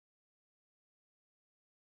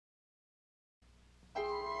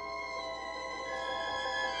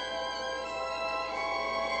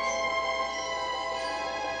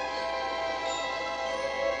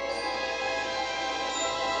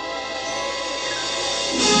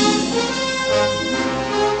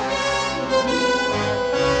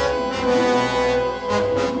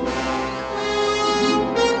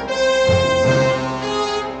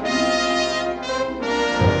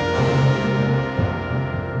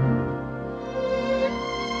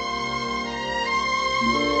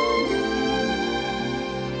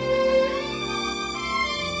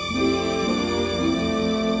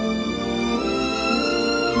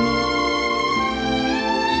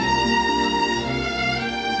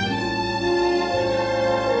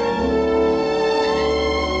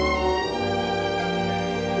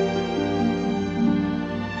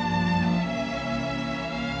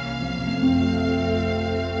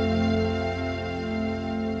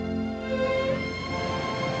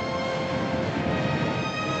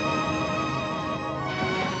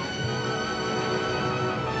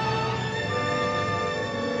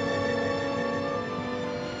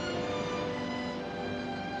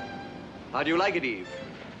How do you like it, Eve?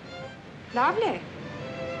 Lovely.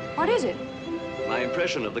 What is it? My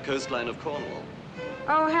impression of the coastline of Cornwall.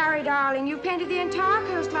 Oh, Harry, darling, you've painted the entire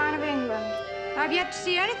coastline of England. I've yet to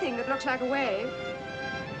see anything that looks like a wave.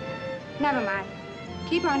 Never mind.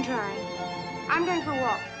 Keep on trying. I'm going for a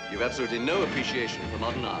walk. You've absolutely no appreciation for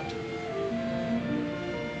modern art.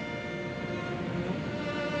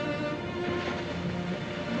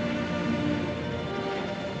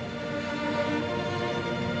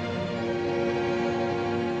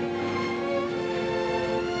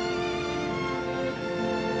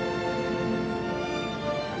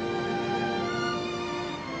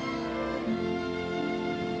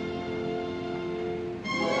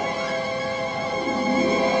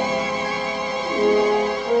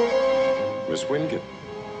 Miss Wingate,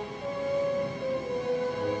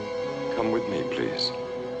 come with me, please.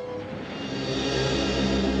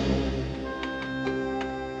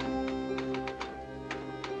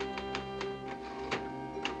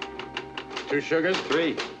 Two sugars?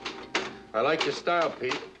 3. I like your style,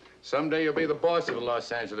 Pete. Someday you'll be the boss of the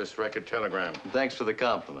Los Angeles Record Telegram. Thanks for the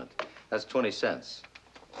compliment. That's 20 cents.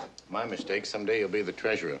 My mistake. Someday you'll be the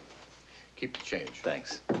treasurer. Keep the change.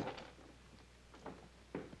 Thanks.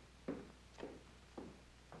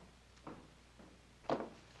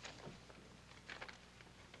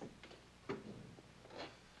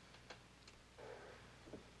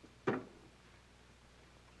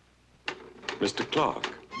 Mr. Clark.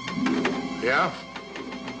 Yeah?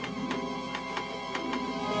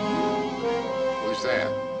 Who's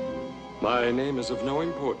there? My name is of no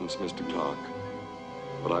importance, Mr. Clark,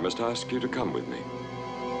 but I must ask you to come with me.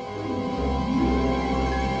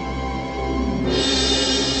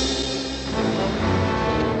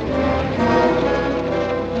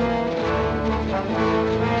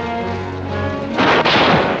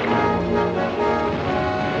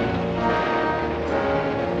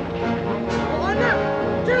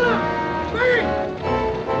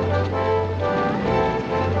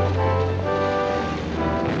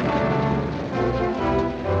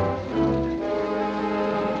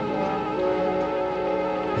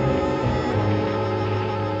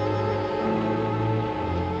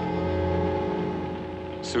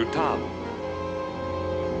 Sultan.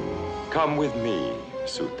 Come with me,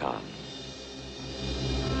 Sultan.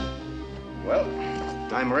 Well,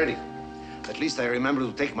 I'm ready. At least I remember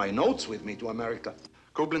to take my notes with me to America.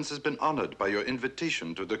 Koblenz has been honored by your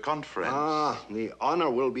invitation to the conference. The honor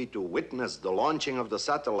will be to witness the launching of the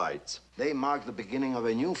satellites. They mark the beginning of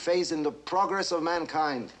a new phase in the progress of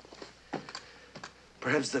mankind.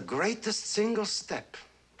 Perhaps the greatest single step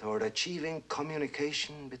toward achieving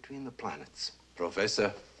communication between the planets.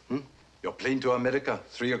 Professor, your plane to America,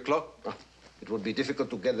 3 o'clock? It would be difficult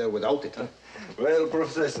to get there without it, huh? Well,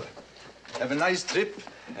 Professor, have a nice trip,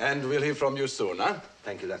 and we'll hear from you soon, huh?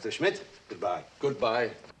 Thank you, Dr. Schmidt. Goodbye.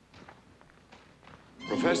 Goodbye.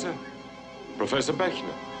 Professor? Professor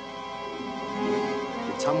Bechner?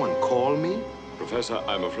 Did someone call me? Professor,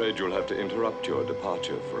 I'm afraid you'll have to interrupt your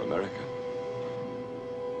departure for America.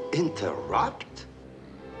 Interrupt?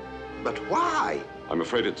 But why? I'm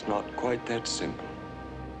afraid it's not quite that simple.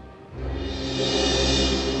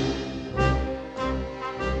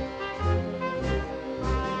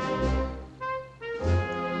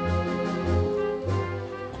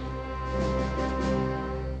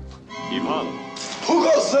 Ivan. Who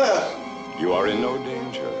goes there? You are in no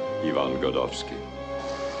danger, Ivan Godowski.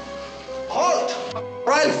 Halt!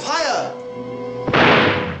 Or I'll fire!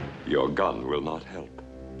 Your gun will not help.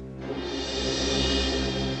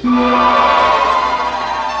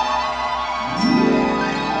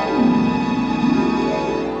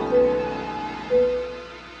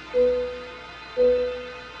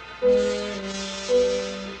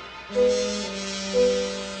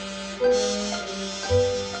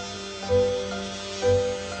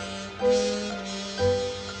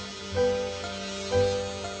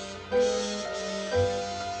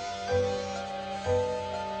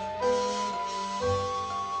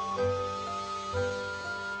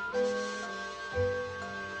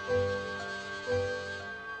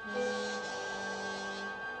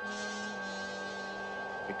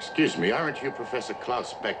 Excuse me, aren't you Professor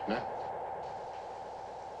Klaus Beckner?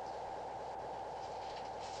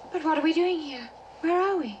 But what are we doing here? Where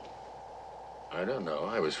are we? I don't know.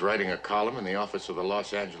 I was writing a column in the office of the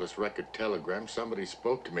Los Angeles Record-Telegram. Somebody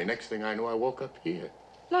spoke to me. Next thing I knew, I woke up here.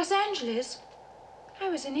 Los Angeles? I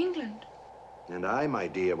was in England. And I, my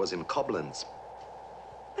dear, was in Koblenz.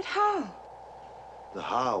 But how? The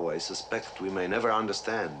how, I suspect we may never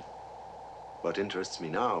understand. What interests me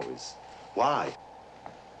now is why.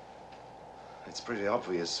 It's pretty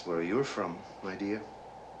obvious where you're from, my dear.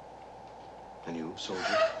 And you,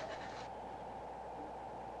 soldier?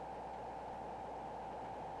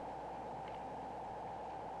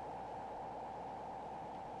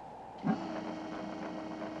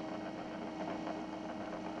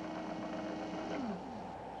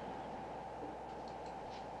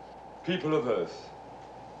 People of Earth,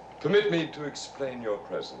 permit me to explain your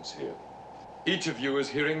presence here. Each of you is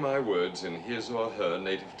hearing my words in his or her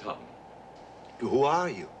native tongue. Who are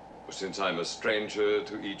you? Since I'm a stranger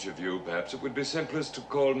to each of you, perhaps it would be simplest to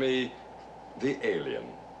call me the alien.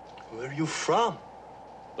 Where are you from?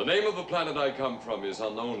 The name of the planet I come from is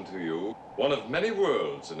unknown to you, one of many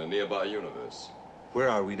worlds in a nearby universe. Where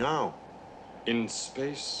are we now? In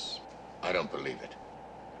space, I don't believe it.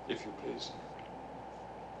 if you please.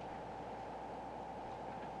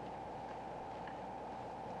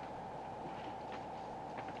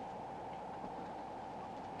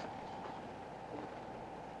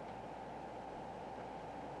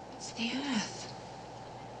 It's the Earth.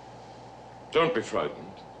 Don't be frightened.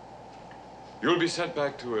 You'll be sent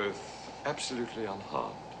back to Earth absolutely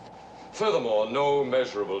unharmed. Furthermore, no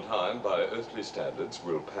measurable time by earthly standards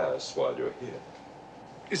will pass while you're here.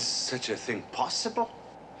 Is such a thing possible?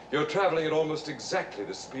 You're traveling at almost exactly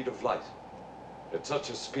the speed of light. At such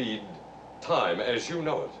a speed, time, as you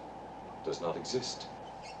know it, does not exist.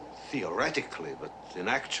 Theoretically, but in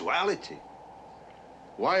actuality.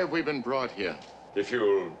 Why have we been brought here? If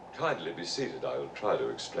you'll kindly be seated, I'll try to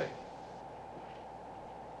explain.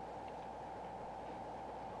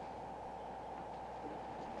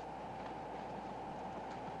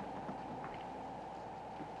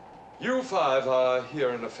 You five are here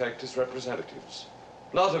in effect as representatives,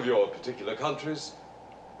 not of your particular countries,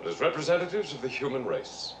 but as representatives of the human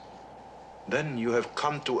race. Then you have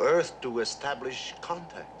come to Earth to establish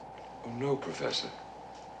contact. Oh, no, Professor.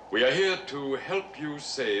 We are here to help you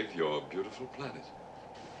save your beautiful planet.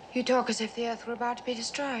 You talk as if the Earth were about to be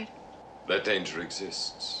destroyed. That danger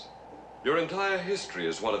exists. Your entire history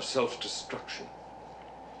is one of self-destruction.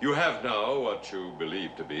 You have now what you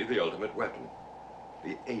believe to be the ultimate weapon,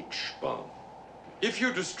 the H-bomb. If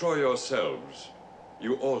you destroy yourselves,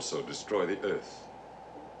 you also destroy the Earth.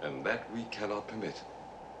 And that we cannot permit,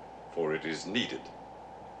 for it is needed.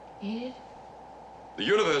 Needed? The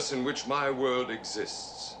universe in which my world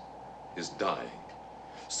exists is dying.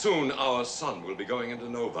 Soon our sun will be going into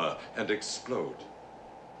nova and explode.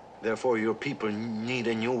 Therefore, your people need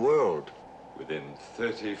a new world. Within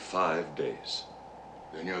 35 days.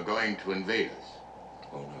 Then you're going to invade us.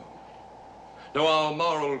 Oh, no. No, our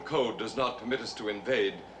moral code does not permit us to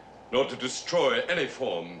invade, nor to destroy any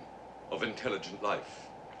form of intelligent life.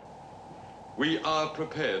 We are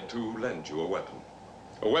prepared to lend you a weapon.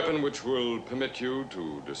 A weapon which will permit you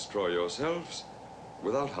to destroy yourselves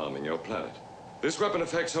without harming your planet. This weapon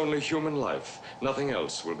affects only human life. Nothing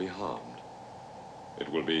else will be harmed. It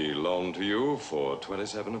will be loaned to you for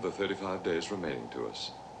 27 of the 35 days remaining to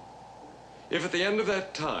us. If at the end of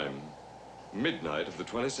that time, midnight of the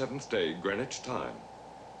 27th day, Greenwich time,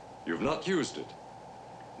 you've not used it,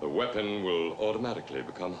 the weapon will automatically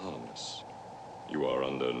become harmless. You are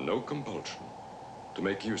under no compulsion to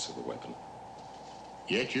make use of the weapon.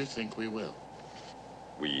 Yet you think we will.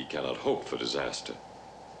 We cannot hope for disaster.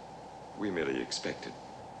 We merely expect it.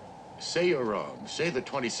 Say you're wrong. Say the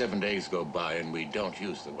 27 days go by and we don't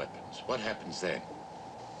use the weapons. What happens then?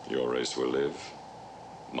 Your race will live.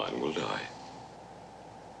 Mine will die.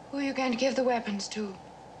 Who are you going to give the weapons to?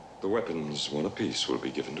 The weapons, one apiece, will be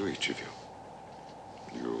given to each of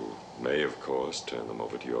you. You may, of course, turn them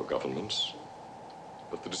over to your governments.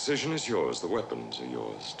 But the decision is yours. The weapons are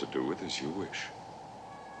yours to do with as you wish.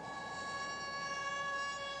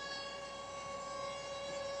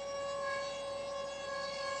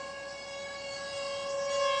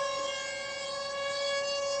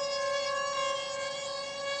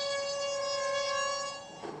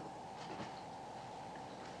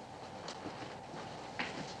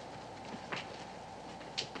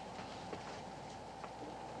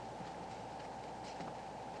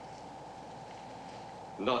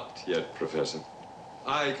 Not yet, Professor.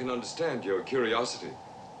 I can understand your curiosity,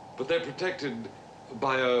 but they're protected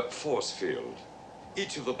by a force field.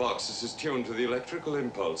 Each of the boxes is tuned to the electrical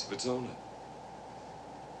impulse of its owner.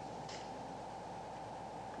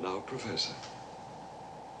 Now, Professor,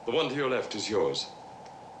 the one to your left is yours.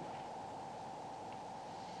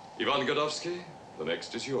 Ivan Godovsky, the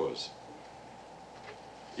next is yours.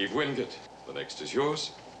 Eve Wingate, the next is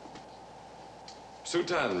yours.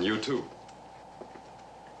 Sutan, you too.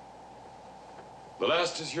 The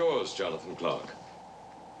last is yours, Jonathan Clark.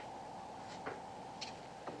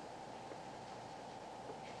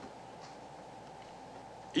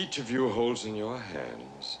 Each of you holds in your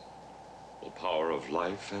hands the power of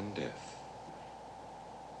life and death.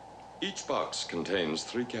 Each box contains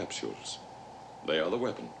 3 capsules. They are the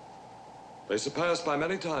weapon. They surpass by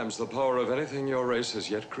many times the power of anything your race has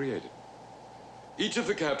yet created. Each of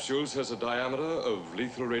the capsules has a diameter of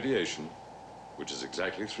lethal radiation, which is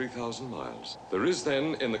exactly 3,000 miles. There is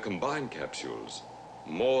then, in the combined capsules,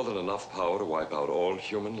 more than enough power to wipe out all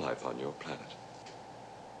human life on your planet.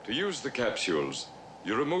 To use the capsules,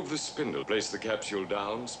 you remove the spindle, place the capsule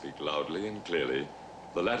down, speak loudly and clearly,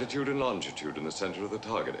 the latitude and longitude in the center of the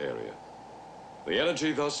target area. The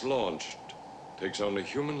energy thus launched takes only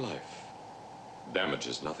human life,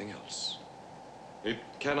 damages nothing else. It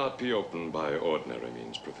cannot be opened by ordinary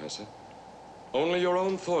means, Professor. Only your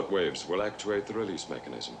own thought waves will actuate the release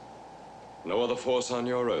mechanism. No other force on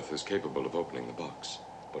your Earth is capable of opening the box.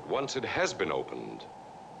 But once it has been opened,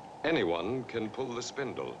 anyone can pull the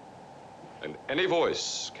spindle, and any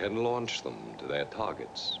voice can launch them to their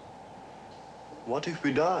targets. What if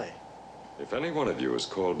we die? If any one of you is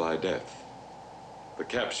called by death, the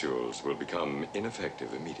capsules will become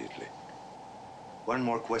ineffective immediately. One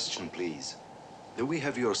more question, please. Do we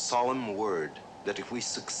have your solemn word that if we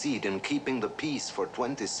succeed in keeping the peace for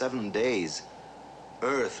 27 days,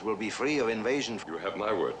 Earth will be free of invasion? You have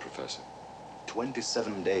my word, Professor.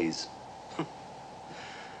 27 days.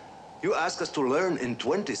 You ask us to learn in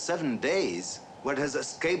 27 days what has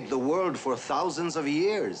escaped the world for thousands of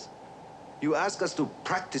years. You ask us to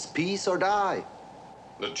practice peace or die.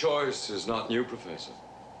 The choice is not new, Professor.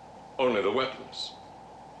 Only the weapons.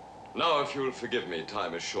 Now, if you'll forgive me,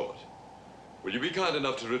 time is short. Will you be kind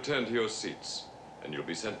enough to return to your seats, and you'll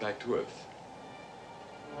be sent back to Earth?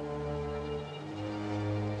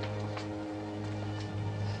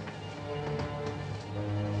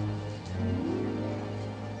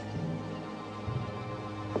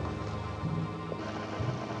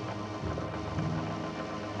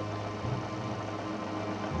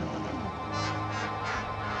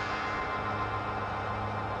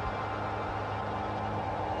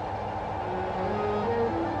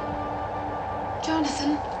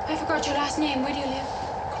 Jonathan, I forgot your last name. Where do you live?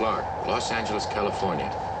 Clark, Los Angeles,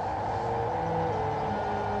 California.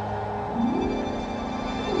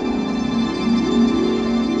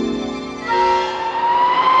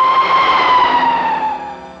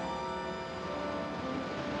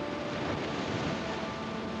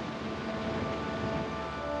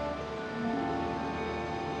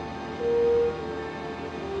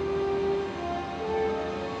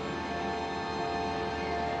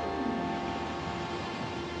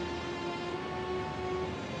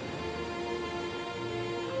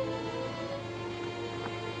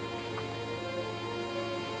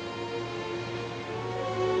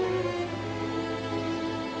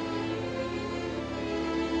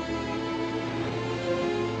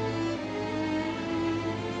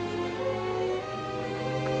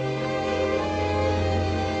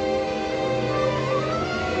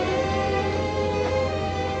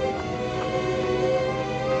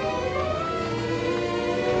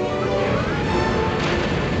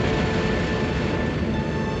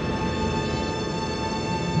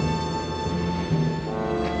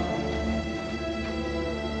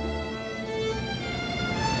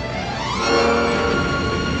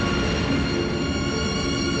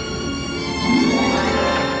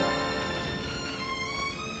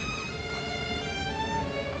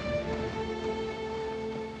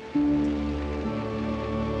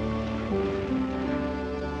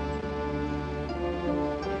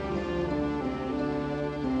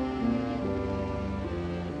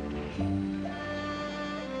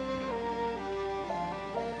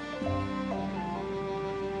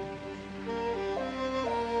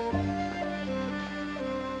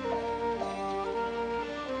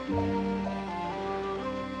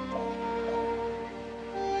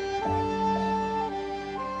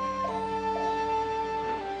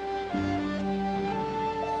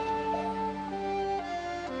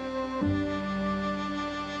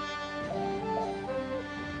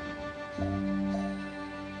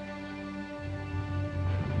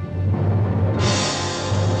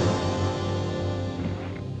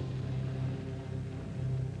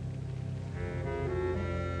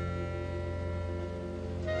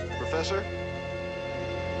 Professor?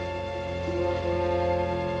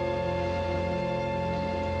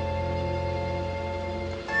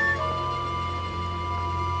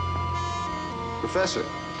 Professor,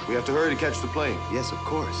 we have to hurry to catch the plane. Yes, of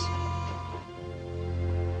course.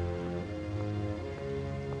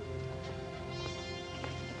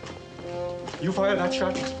 You fired that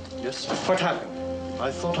shot? Yes, sir. What happened?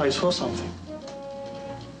 I thought I saw something.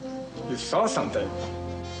 You saw something.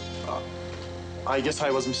 I guess I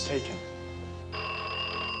was mistaken.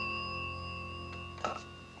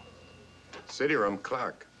 City room,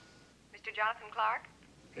 Clark. Mr. Jonathan Clark?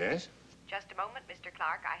 Yes? Just a moment, Mr.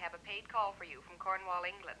 Clark. I have a paid call for you from Cornwall,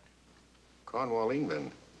 England. Cornwall,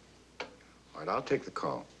 England. All right, I'll take the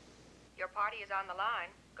call. Your party is on the line.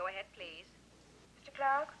 Go ahead, please. Mr.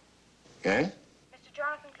 Clark? Yes? Mr.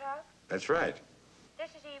 Jonathan Clark? That's right. This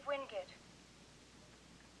is Eve Wingate.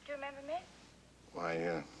 Do you remember me?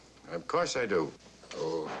 Why, of course I do.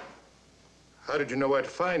 Oh, how did you know where to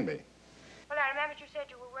find me? Well, I remembered you said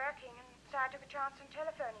you were working, and so I took a chance on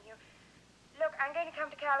telephoning you. Look, I'm going to come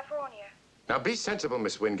to California. Now, be sensible,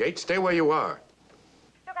 Miss Wingate. Stay where you are.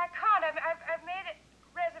 Look, I can't. I've made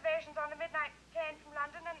reservations on the midnight plane from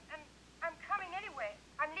London, and I'm coming anyway.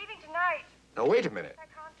 I'm leaving tonight. Now, wait a minute. I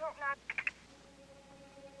can't talk now.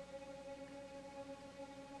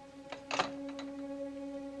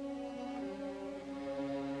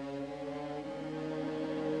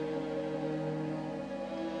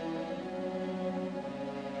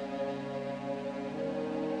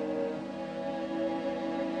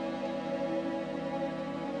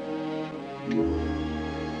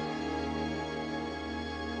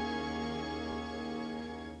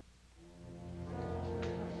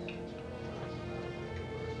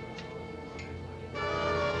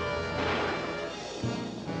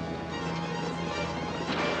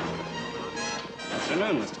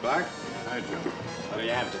 Afternoon, Mr. Clark. Hi, Joe. What do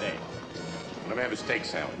you have today? Let me have a steak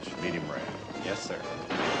sandwich, medium rare. Yes, sir.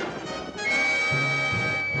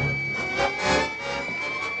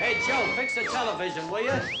 Hey, Joe, fix the television, will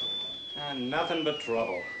you? Nothing but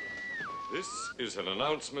trouble. This is an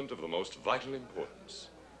announcement of the most vital importance.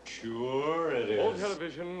 Sure it is. All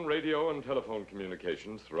television, radio, and telephone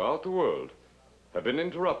communications throughout the world have been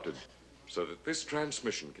interrupted so that this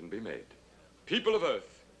transmission can be made. People of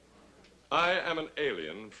Earth, I am an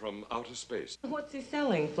alien from outer space. What's he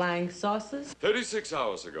selling? Flying saucers? 36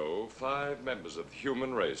 hours ago, 5 members of the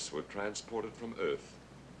human race were transported from Earth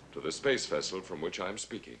to the space vessel from which I'm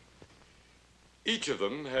speaking. Each of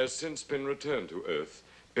them has since been returned to Earth,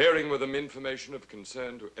 bearing with them information of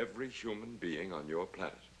concern to every human being on your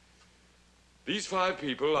planet. These 5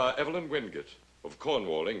 people are Evelyn Wingate of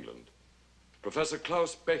Cornwall, England, Professor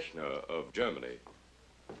Klaus Bechner of Germany,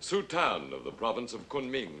 Su Tan of the province of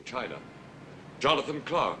Kunming, China, Jonathan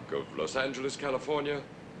Clark of Los Angeles, California,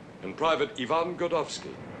 and Private Ivan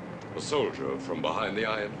Godowski, a soldier from behind the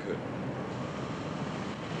Iron Curtain.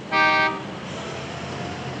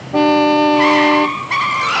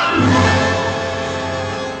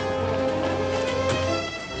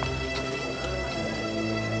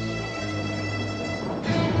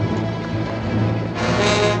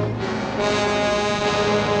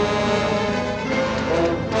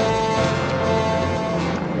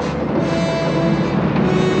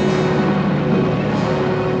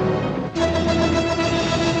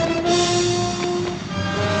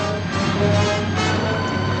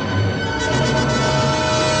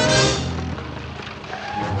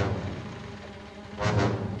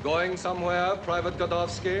 Going somewhere, Private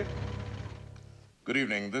Godowski? Good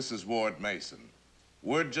evening. This is Ward Mason.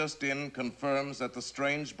 Word just in confirms that the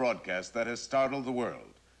strange broadcast that has startled the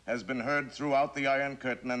world has been heard throughout the Iron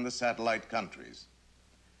Curtain and the satellite countries.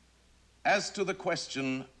 As to the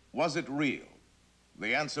question, was it real?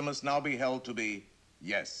 The answer must now be held to be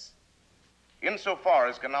yes. Insofar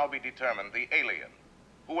as can now be determined, the alien,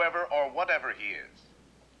 whoever or whatever he is,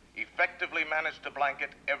 effectively managed to blanket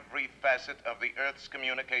every facet of the Earth's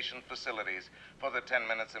communication facilities for the 10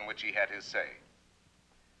 minutes in which he had his say.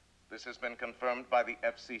 This has been confirmed by the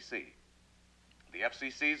FCC. The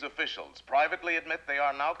FCC's officials privately admit they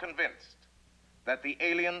are now convinced that the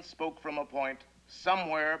alien spoke from a point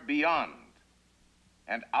somewhere beyond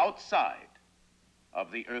and outside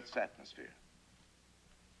of the Earth's atmosphere.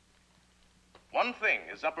 One thing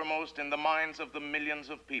is uppermost in the minds of the millions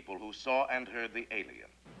of people who saw and heard the alien.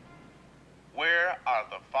 Where are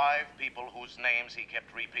the 5 people whose names he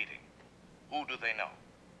kept repeating? Who do they know?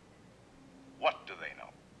 What do they know?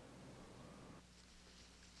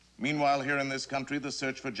 Meanwhile, here in this country, the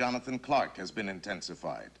search for Jonathan Clark has been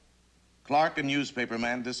intensified. Clark, a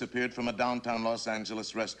newspaperman, disappeared from a downtown Los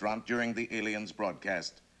Angeles restaurant during the alien's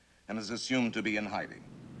broadcast and is assumed to be in hiding.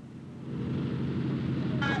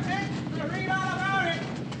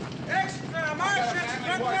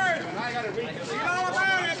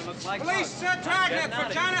 Police target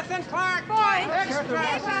for Jonathan Clark.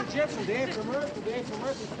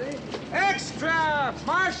 Extra!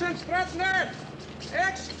 Martians threaten Earth.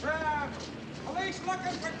 Extra! Police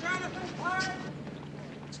looking for Jonathan Clark.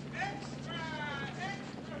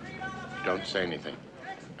 Don't say anything.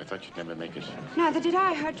 I thought you'd never make it. Neither did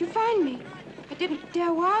I. How'd you find me? I didn't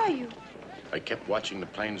dare. Where are you? I kept watching the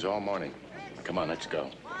planes all morning. Come on, let's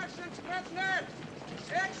go. Martians threaten Earth.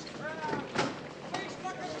 Extra! Police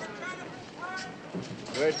looking for Jonathan Clark.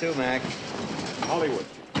 Where to, Mac? Hollywood.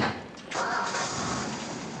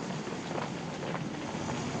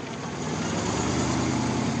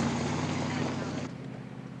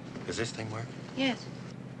 Does this thing work? Yes.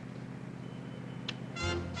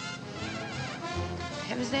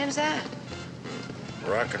 Heaven's name's that?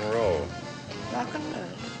 Rock and roll. Rock and roll.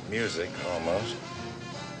 Music, almost.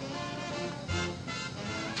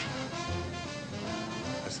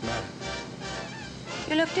 What's the matter?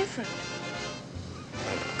 You look different.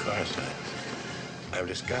 Of course, I'm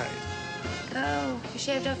disguised. Oh, you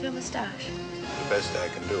shaved off your mustache. The best I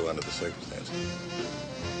can do under the circumstances.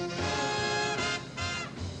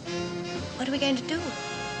 What are we going to do?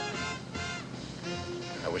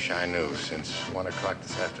 I wish I knew. Since 1 o'clock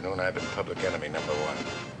this afternoon, I've been public enemy #1.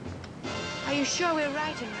 Are you sure we're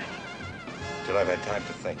right in running? Till I've had time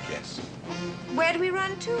to think, yes. Where do we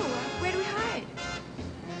run to? Where do we hide?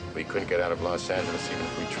 We couldn't get out of Los Angeles even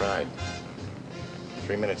if we tried.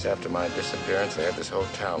 3 minutes after my disappearance, they had this whole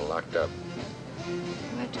town locked up.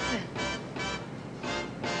 Where to then?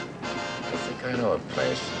 I think I know a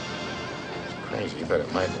place. It's crazy, but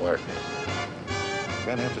it might work. We're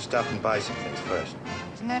gonna have to stop and buy some things first.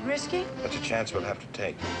 Isn't that risky? That's a chance we'll have to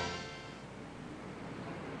take.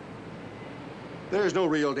 There's no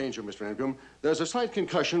real danger, Mr. Ingram. There's a slight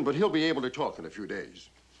concussion, but he'll be able to talk in a few days.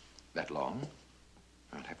 That long?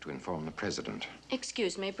 I'll have to inform the president.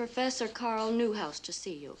 Excuse me, Professor Carl Newhouse to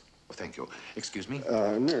see you. Oh, thank you. Excuse me?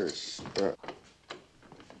 Nurse.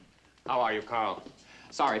 How are you, Carl?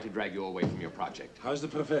 Sorry to drag you away from your project. How's the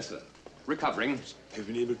professor? Recovering. Have you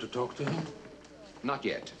been able to talk to him? Not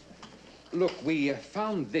yet. Look, we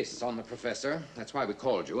found this on the professor. That's why we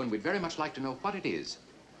called you, and we'd very much like to know what it is.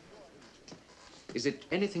 Is it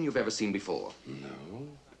anything you've ever seen before? No.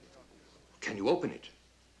 Can you open it?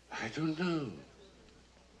 I don't know.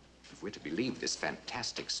 If we're to believe this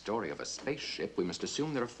fantastic story of a spaceship, we must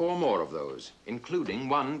assume there are 4 more of those, including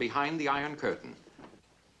one behind the Iron Curtain.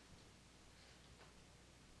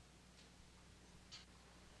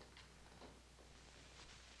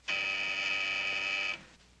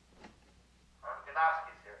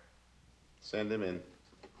 Send him in.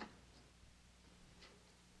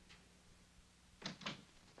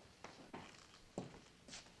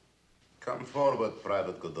 Come forward,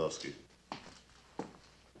 Private Godowski.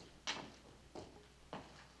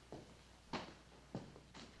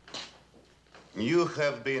 You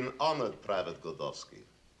have been honored, Private Godowski,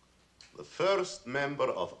 the first member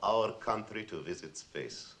of our country to visit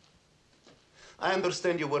space. I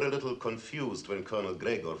understand you were a little confused when Colonel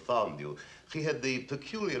Gregor found you. He had the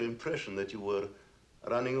peculiar impression that you were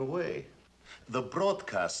running away. The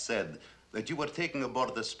broadcast said that you were taken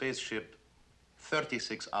aboard the spaceship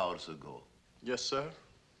 36 hours ago. Yes, sir.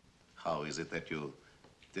 How is it that you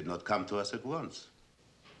did not come to us at once?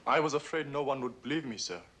 I was afraid no one would believe me,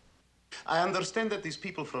 sir. I understand that these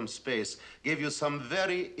people from space gave you some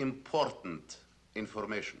very important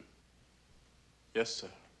information. Yes, sir.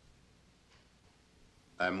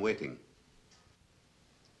 I'm waiting.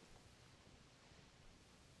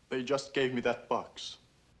 They just gave me that box.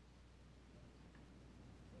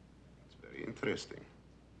 It's very interesting.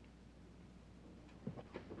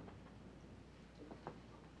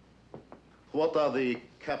 What are the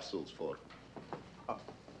capsules for?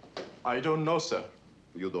 I don't know, sir.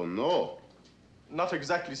 You don't know? Not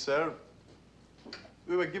exactly, sir.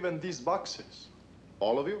 We were given these boxes.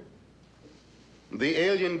 All of you? The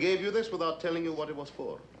alien gave you this without telling you what it was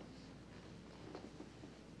for?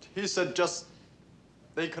 He said just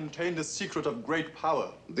they contain the secret of great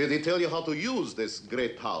power. Did he tell you how to use this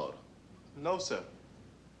great power? No, sir.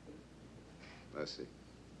 I see.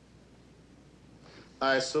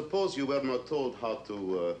 I suppose you were not told how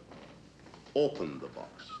to open the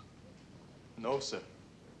box. No, sir.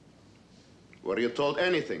 Were you told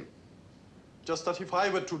anything? Just that if I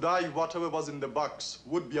were to die, whatever was in the box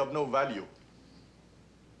would be of no value.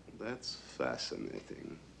 That's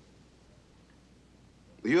fascinating.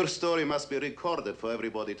 Your story must be recorded for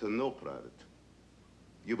everybody to know, Private.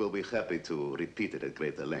 You will be happy to repeat it at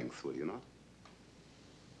greater length, will you not?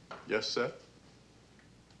 Yes, sir.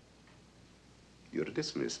 You're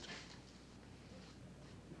dismissed.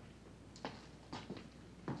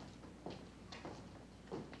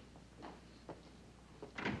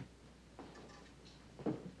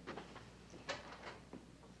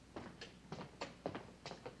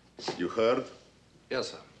 You heard? Yes,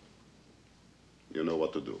 sir. You know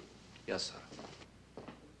what to do. Yes, sir.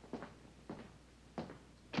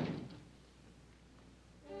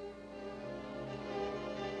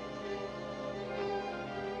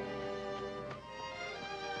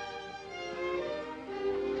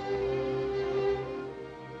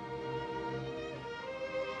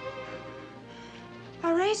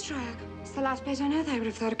 A racetrack. It's the last place on earth I would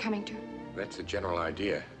have thought of coming to. That's the general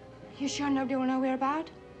idea. You sure nobody will know we're about?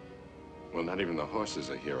 Well, not even the horses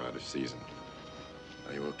are here out of season.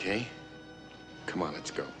 Are you okay? Come on, let's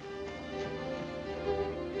go.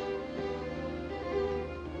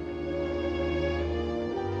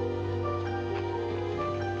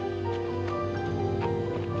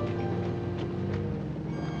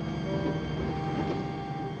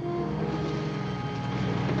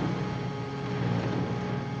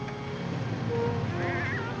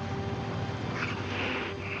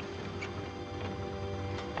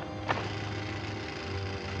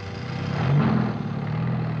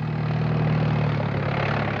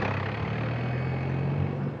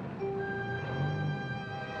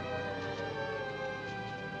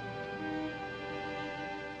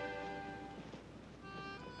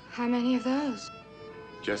 How many of those?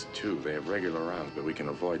 Just two. They have regular rounds, but we can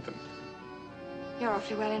avoid them. You're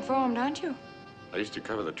awfully well informed, aren't you? I used to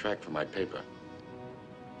cover the track for my paper.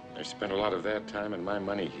 I spent a lot of that time and my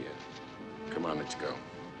money here. Come on, let's go.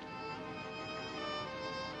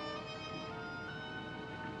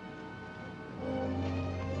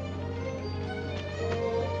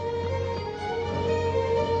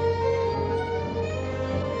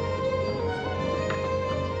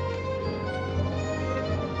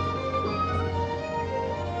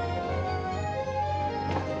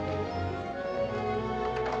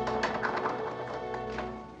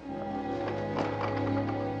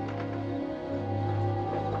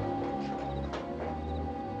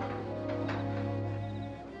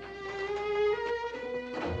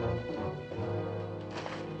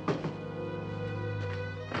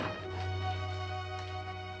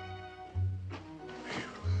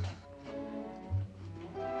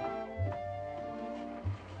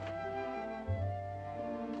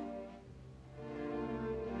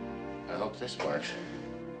 I hope this works.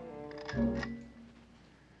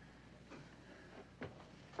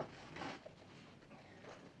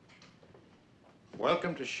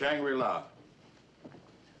 Welcome to Shangri-La,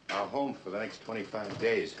 our home for the next 25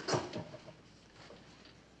 days.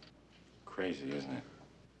 Crazy, isn't it?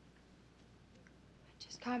 I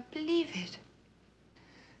just can't believe it.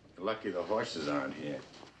 You're lucky the horses aren't here.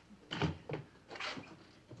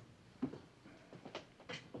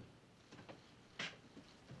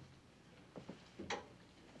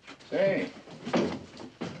 Say,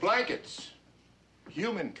 blankets,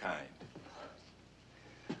 humankind.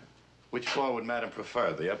 Which floor would Madam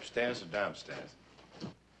prefer, the upstairs or downstairs?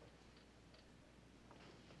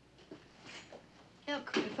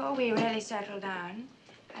 Look, before we really settle down,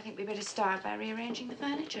 I think we better start by rearranging the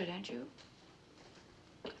furniture, don't you?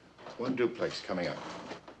 One duplex coming up.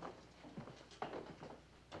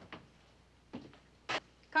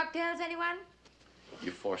 Cocktails, anyone?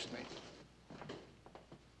 You forced me.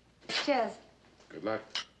 Cheers. Good luck.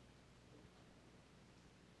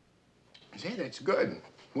 Say, that's good.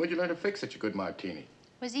 Where'd you learn to fix such a good martini?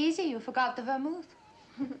 Was easy. You forgot the vermouth.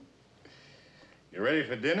 You ready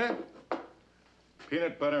for dinner?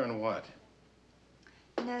 Peanut butter and what?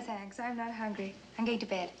 No, thanks. I'm not hungry. I'm going to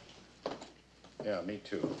bed. Yeah, me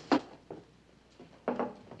too.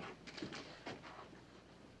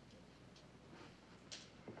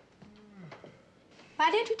 Why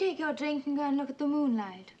don't you take your drink and go and look at the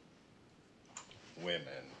moonlight?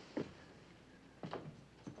 Women.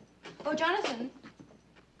 Oh, Jonathan.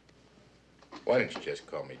 Why don't you just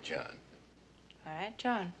call me John? All right,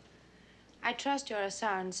 John. I trust you're a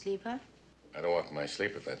sound sleeper. I don't walk in my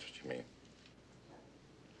sleep, if that's what you mean.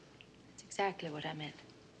 That's exactly what I meant.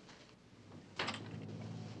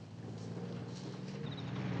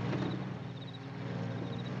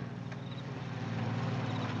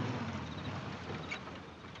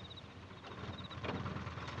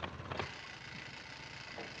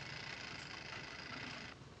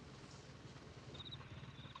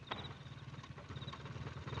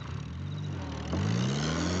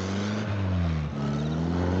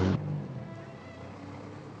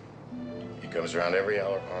 He comes around every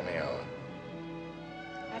hour on the hour.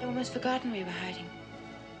 I'd almost forgotten we were hiding.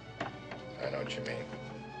 I know what you mean.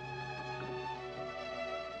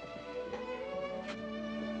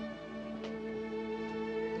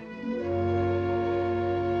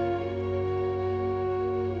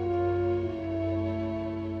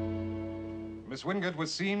 Miss Wingate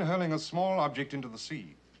was seen hurling a small object into the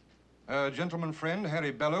sea. A gentleman friend,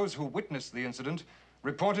 Harry Bellows, who witnessed the incident,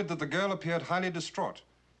 reported that the girl appeared highly distraught.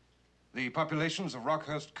 The populations of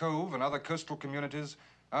Rockhurst Cove and other coastal communities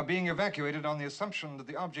are being evacuated on the assumption that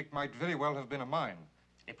the object might very well have been a mine.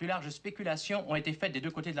 Les plus larges spéculations ont été faites des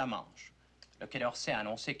deux côtés de la Manche. Le Quai d'Orsay a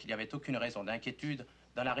annoncé qu'il n'y avait aucune raison d'inquiétude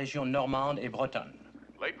dans la région normande et bretonne.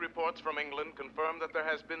 Late reports from England confirm that there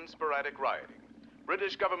has been sporadic rioting.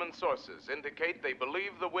 British government sources indicate they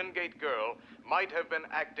believe the Wingate girl might have been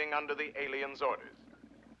acting under the aliens' orders.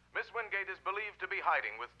 Miss Wingate is believed to be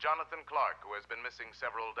hiding with Jonathan Clark, who has been missing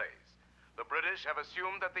several days. The British have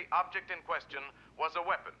assumed that the object in question was a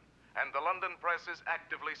weapon, and the London press is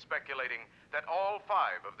actively speculating that all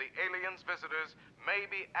 5 of the aliens' visitors may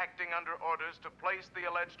be acting under orders to place the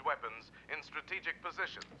alleged weapons in strategic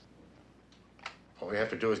positions. All we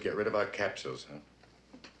have to do is get rid of our capsules, huh?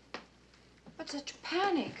 But such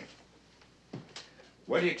panic.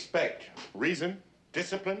 What do you expect? Reason?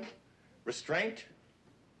 Discipline? Restraint?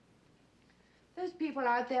 Those people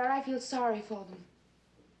out there, I feel sorry for them.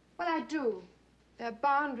 Well, I do. They're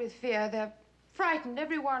bound with fear. They're frightened,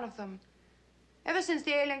 every one of them. Ever since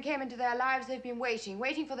the alien came into their lives, they've been waiting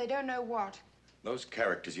for they don't know what. Those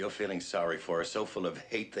characters you're feeling sorry for are so full of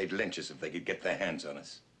hate they'd lynch us if they could get their hands on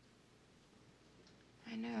us.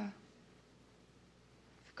 I know.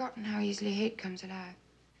 I've forgotten how easily hate comes alive.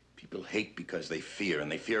 People hate because they fear,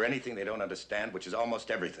 and they fear anything they don't understand, which is almost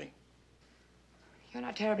everything. You're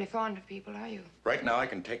not terribly fond of people, are you? Right now, I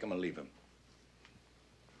can take them or leave them.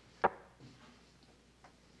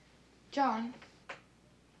 John?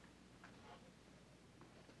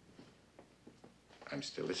 I'm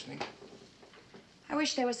still listening. I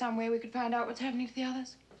wish there was some way we could find out what's happening to the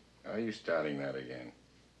others. Are you starting that again?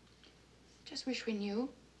 Just wish we knew.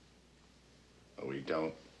 Oh, we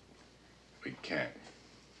don't. We can't.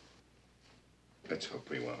 Let's hope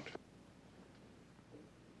we won't.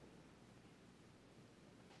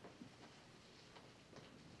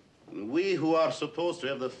 We who are supposed to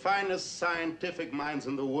have the finest scientific minds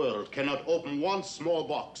in the world cannot open one small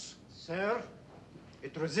box. Sir,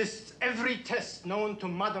 it resists every test known to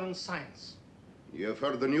modern science. You have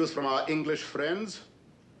heard the news from our English friends.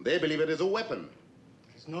 They believe it is a weapon.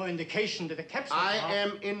 There's no indication that the capsule... I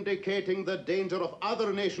am indicating the danger of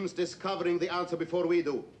other nations discovering the answer before we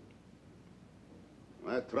do.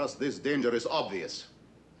 I trust this danger is obvious.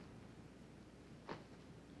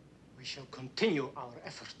 We shall continue our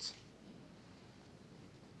efforts.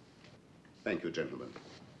 Thank you, gentlemen.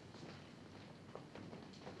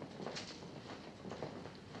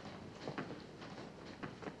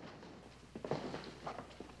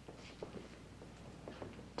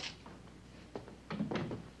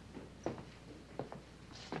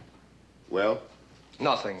 Well?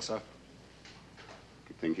 Nothing, sir.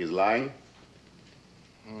 You think he's lying?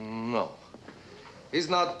 No. He's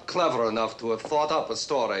not clever enough to have thought up a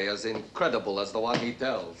story as incredible as the one he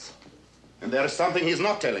tells. And there is something he's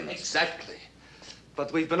not telling us. Exactly.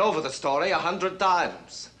 But we've been over the story 100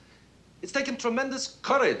 times. It's taken tremendous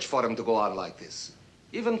courage for him to go on like this.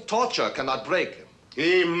 Even torture cannot break him.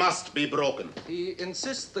 He must be broken. He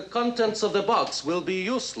insists the contents of the box will be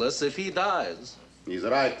useless if he dies. He's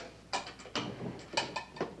right.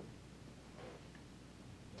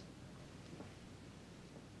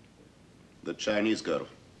 The Chinese girl.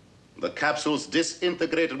 The capsules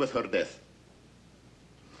disintegrated with her death.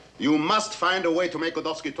 You must find a way to make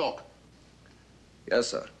Godowski talk. Yes,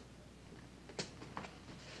 sir.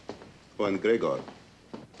 Oh, and Gregor.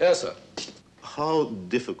 Yes, sir. How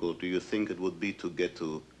difficult do you think it would be to get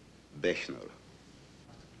to Bechner?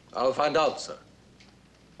 I'll find out, sir.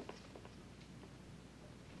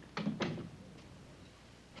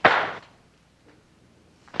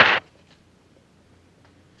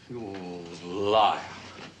 You liar.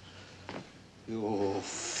 You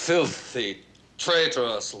filthy,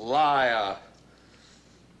 traitorous liar.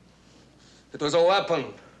 It was a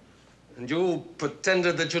weapon, and you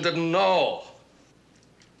pretended that you didn't know.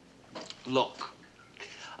 Look,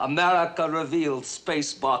 America revealed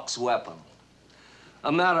Spacebox weapon.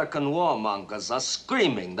 American warmongers are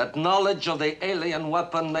screaming that knowledge of the alien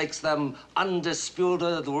weapon makes them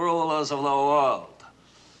undisputed rulers of the world.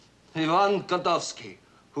 Ivan Godowski,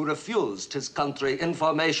 who refused his country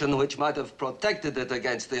information which might have protected it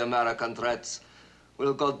against the American threats,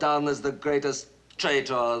 will go down as the greatest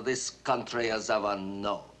traitor this country has ever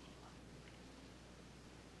known.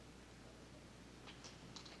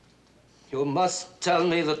 You must tell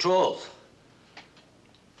me the truth.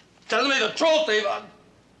 Tell me the truth, Ivan!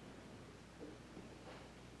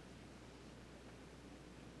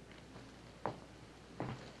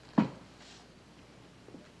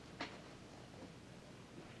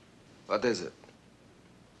 What is it?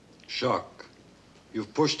 Shock.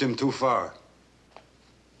 You've pushed him too far.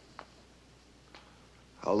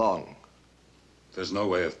 How long? There's no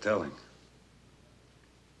way of telling.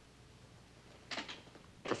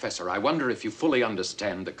 Professor, I wonder if you fully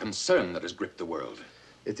understand the concern that has gripped the world.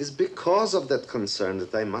 It is because of that concern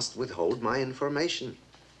that I must withhold my information.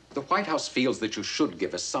 The White House feels that you should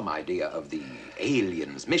give us some idea of the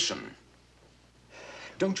aliens' mission.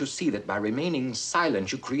 Don't you see that by remaining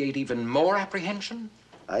silent, you create even more apprehension?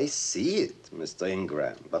 I see it, Mr.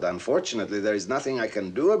 Ingram, but unfortunately, there is nothing I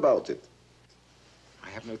can do about it. I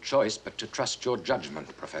have no choice but to trust your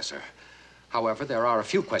judgment, Professor. However, there are a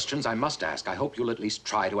few questions I must ask. I hope you'll at least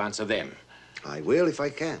try to answer them. I will if I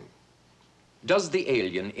can. Does the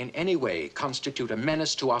alien in any way constitute a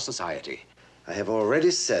menace to our society? I have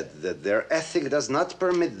already said that their ethic does not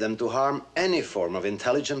permit them to harm any form of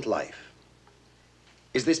intelligent life.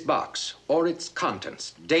 Is this box or its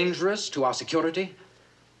contents dangerous to our security?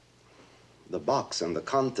 The box and the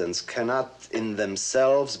contents cannot in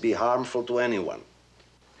themselves be harmful to anyone.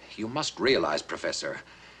 You must realize, Professor,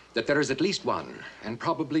 that there is at least one and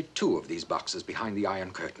probably two of these boxes behind the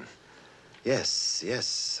Iron Curtain. Yes,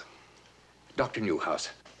 yes. Dr. Newhouse.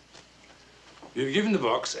 We've given the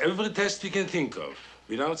box every test we can think of,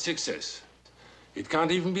 without success. It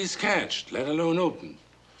can't even be scratched, let alone opened.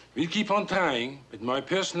 We'll keep on trying, but my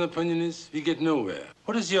personal opinion is we get nowhere.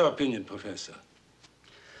 What is your opinion, Professor?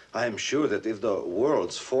 I am sure that if the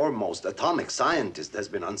world's foremost atomic scientist has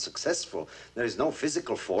been unsuccessful, there is no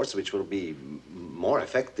physical force which will be more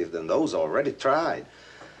effective than those already tried.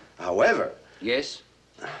 However... Yes?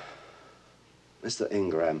 Mr.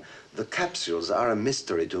 Ingram, the capsules are a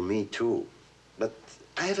mystery to me, too. But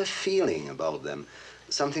I have a feeling about them,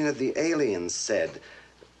 something that the aliens said,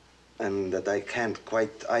 and that I can't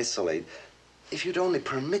quite isolate. If you'd only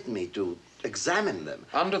permit me to examine them.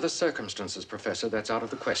 Under the circumstances, Professor, that's out of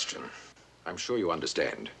the question. I'm sure you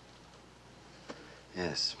understand.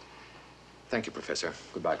 Yes. Thank you, Professor.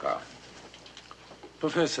 Goodbye, Carl.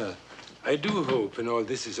 Professor, I do hope when all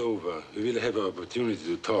this is over, we will have an opportunity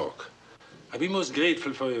to talk. I'd be most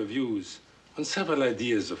grateful for your views on several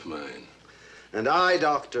ideas of mine. And I,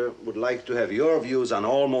 Doctor, would like to have your views on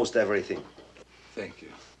almost everything. Thank you.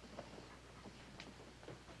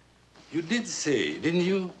 You did say, didn't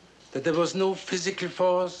you, that there was no physical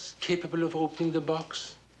force capable of opening the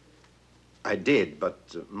box? I did, but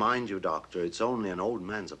mind you, Doctor, it's only an old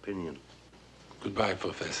man's opinion. Goodbye,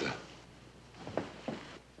 Professor.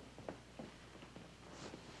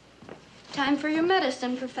 Time for your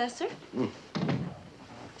medicine, Professor.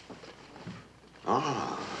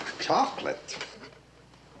 Ah, chocolate.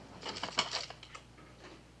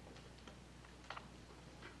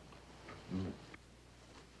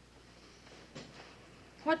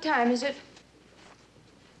 What time is it?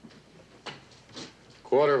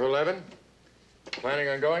 11:15. Planning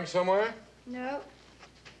on going somewhere? No.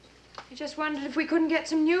 I just wondered if we couldn't get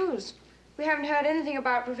some news. We haven't heard anything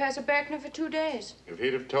about Professor Berkner for 2 days. If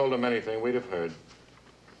he'd have told them anything, we'd have heard.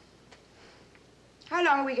 How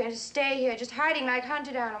long are we going to stay here, just hiding like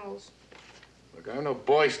hunted animals? Look, I'm no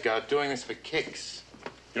Boy Scout doing this for kicks.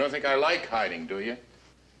 You don't think I like hiding, do you?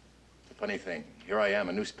 The funny thing, here I am,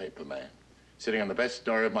 a newspaper man, sitting on the best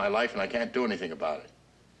story of my life, and I can't do anything about it.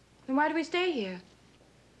 Then why do we stay here?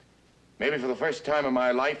 Maybe for the first time in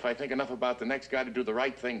my life, I think enough about the next guy to do the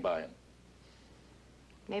right thing by him.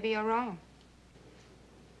 Maybe you're wrong.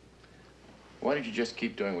 Why don't you just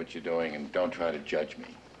keep doing what you're doing and don't try to judge me?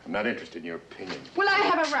 I'm not interested in your opinion. Well, I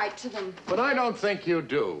have a right to them. But I don't think you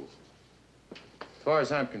do. As far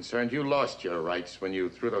as I'm concerned, you lost your rights when you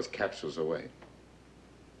threw those capsules away.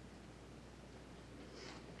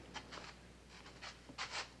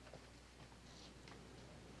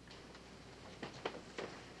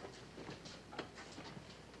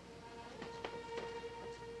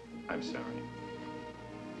 I'm sorry.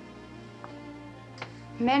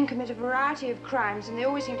 Men commit a variety of crimes, and they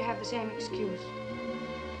always seem to have the same excuse.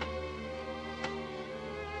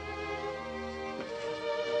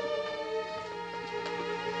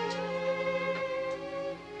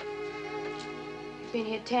 We've been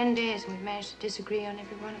here 10 days, and we've managed to disagree on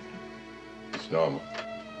every one of them. It's normal.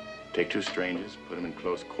 Take two strangers, put them in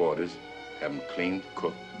close quarters, have them clean,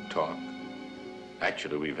 cook, talk.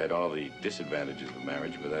 Actually, we've had all the disadvantages of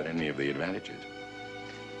marriage without any of the advantages.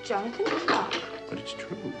 Jonathan, stop. But it's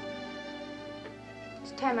true.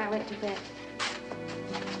 It's time I went to bed.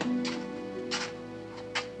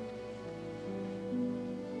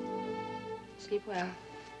 Sleep well.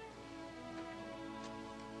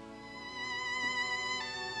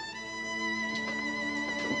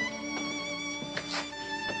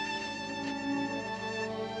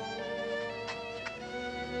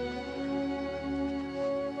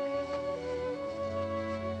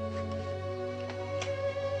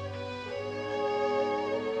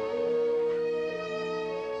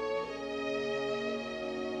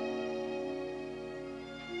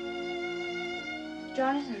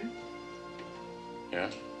 Jonathan,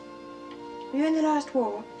 Yes? were you in the last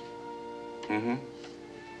war? Mm-hmm.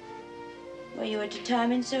 Were you a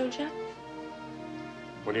determined soldier?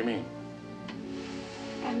 What do you mean?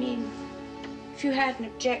 I mean, if you had an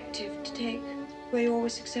objective to take, were you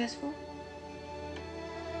always successful?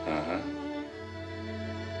 Uh-huh.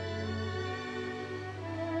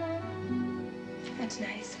 That's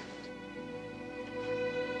nice.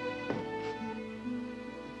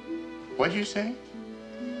 What'd you say?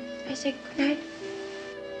 I said good night.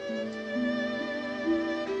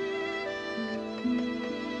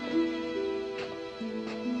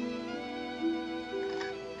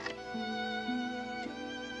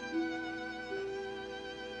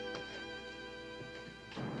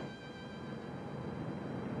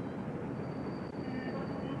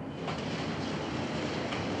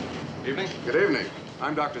 Evening. Good evening.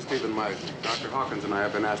 I'm Dr. Stephen Meisner. Dr. Hawkins and I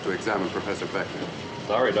have been asked to examine Professor Beckner.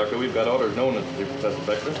 Sorry, Doctor, we've got orders known as to Professor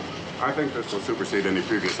Beckner. I think this will supersede any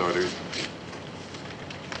previous orders.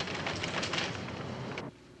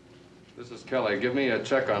 This is Kelly. Give me a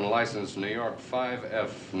check on license New York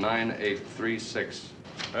 5F9836.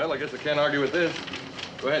 Well, I guess I can't argue with this.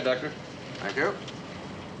 Go ahead, Doctor. Thank you.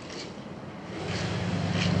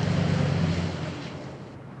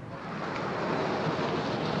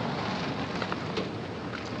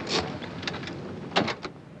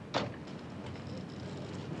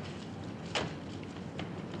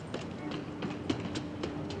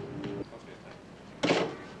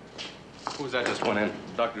 Who's that just went in?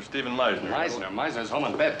 Dr. Stephen Meisner. Meisner's home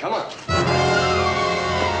in bed. Come on.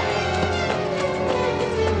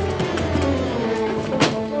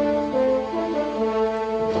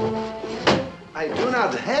 I do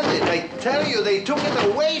not have it. I tell you, they took it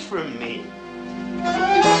away from me.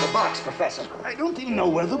 The box, Professor. I don't even know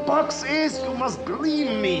where the box is. You must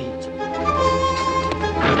believe me.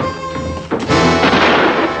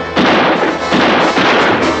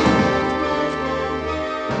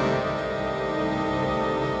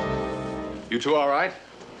 You two all right?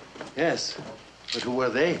 Yes, but who were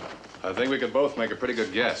they? I think we could both make a pretty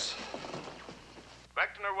good guess.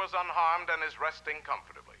 Beckner was unharmed and is resting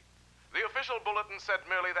comfortably. The official bulletin said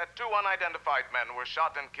merely that 2 unidentified men were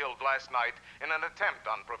shot and killed last night in an attempt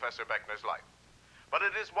on Professor Beckner's life. But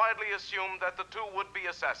it is widely assumed that the 2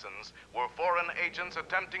 would-be assassins were foreign agents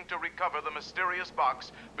attempting to recover the mysterious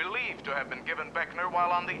box believed to have been given Beckner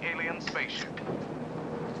while on the alien spaceship.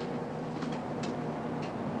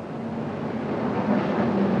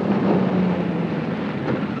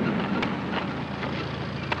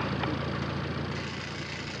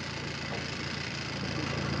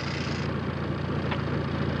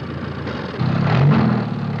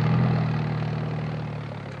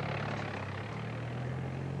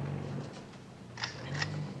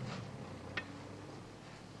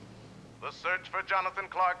 The search for Jonathan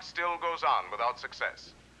Clark still goes on without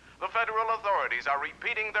success. The federal authorities are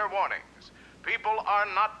repeating their warnings. People are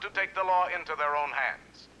not to take the law into their own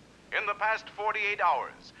hands. In the past 48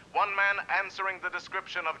 hours, 1 man answering the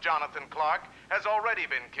description of Jonathan Clark has already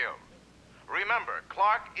been killed. Remember,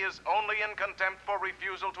 Clark is only in contempt for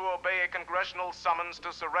refusal to obey a congressional summons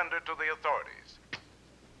to surrender to the authorities.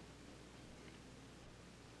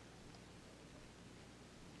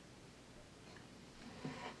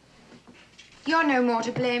 You're no more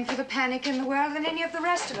to blame for the panic in the world than any of the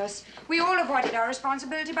rest of us. We all avoided our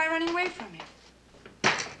responsibility by running away from it.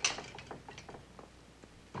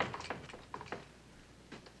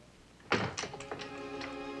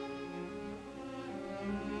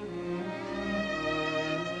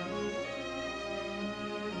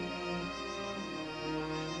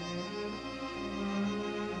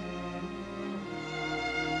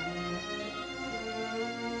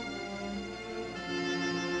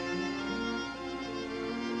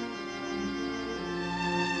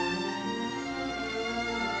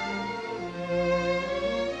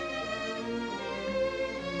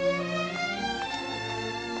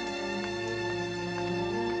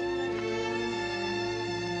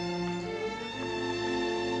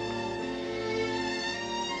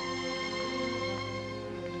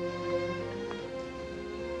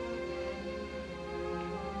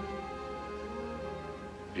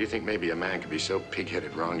 Do you think maybe a man could be so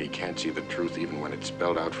pig-headed wrong he can't see the truth even when it's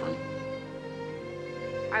spelled out for him?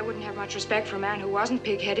 I wouldn't have much respect for a man who wasn't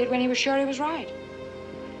pig-headed when he was sure he was right.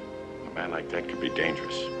 A man like that could be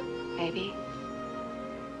dangerous. Maybe.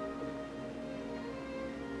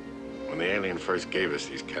 When the alien first gave us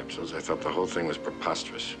these capsules, I thought the whole thing was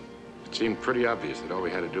preposterous. It seemed pretty obvious that all we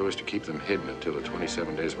had to do was to keep them hidden until the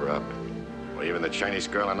 27 days were up. Well, even the Chinese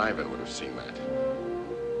girl in Ivan would have seen that.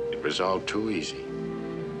 It was all too easy.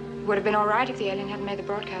 Would have been all right if the alien hadn't made the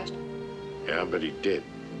broadcast. Yeah, but he did.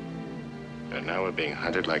 And now we're being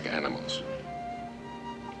hunted like animals.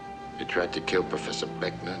 He tried to kill Professor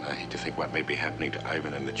Beckner, and I hate to think what may be happening to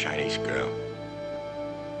Ivan and the Chinese girl.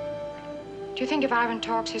 Do you think if Ivan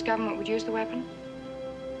talks, his government would use the weapon?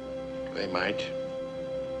 They might.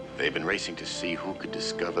 They've been racing to see who could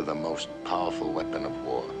discover the most powerful weapon of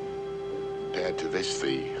war. Compared to this,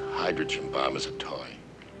 the hydrogen bomb is a toy.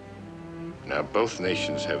 Now, both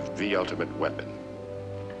nations have the ultimate weapon.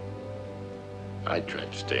 I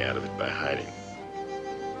tried to stay out of it by hiding.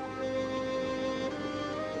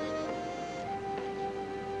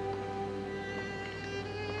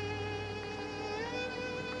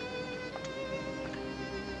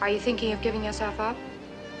 Are you thinking of giving yourself up?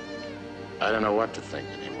 I don't know what to think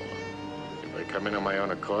anymore. If I come in on my own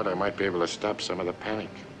accord, I might be able to stop some of the panic.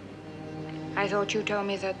 I thought you told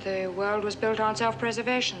me that the world was built on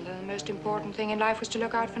self-preservation. The most important thing in life was to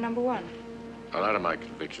look out for number one. A lot of my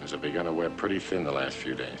convictions have begun to wear pretty thin the last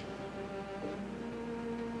few days.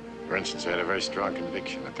 For instance, I had a very strong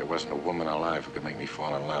conviction that there wasn't a woman alive who could make me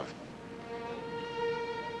fall in love.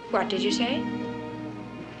 What did you say?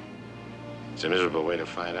 It's a miserable way to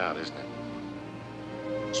find out, isn't it?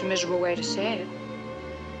 It's a miserable way to say it.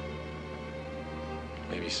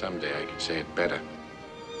 Maybe someday I could say it better.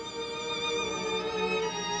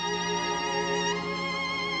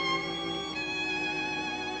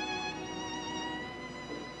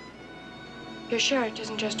 You're sure it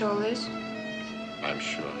isn't just all this? I'm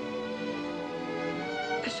sure.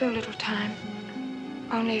 There's so little time.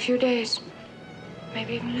 Only a few days.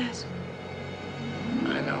 Maybe even less.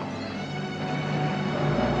 I know.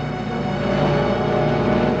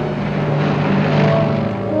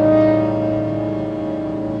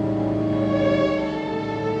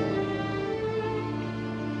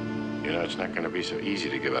 You know, it's not going to be so easy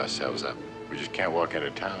to give ourselves up. We just can't walk into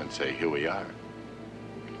town and say, here we are.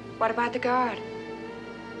 What about the guard?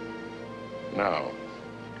 No.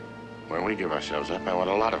 When we give ourselves up, I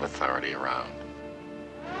want a lot of authority around.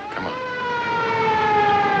 Come on.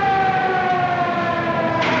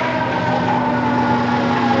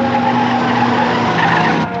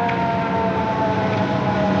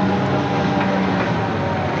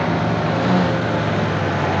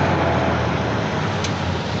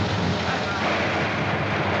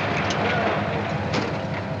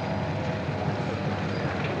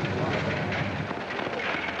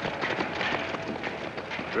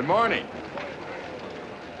 Good morning.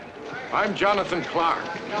 I'm Jonathan Clark.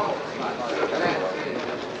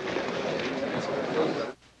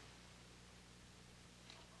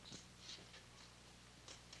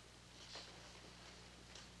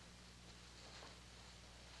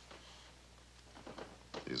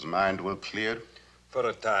 His mind will clear? For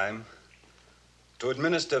a time. To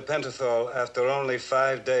administer pentothal after only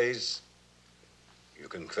 5 days. You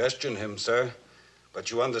can question him, sir,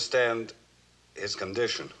 but you understand his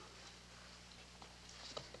condition.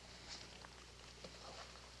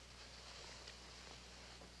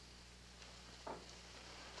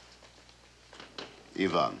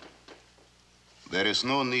 Ivan, there is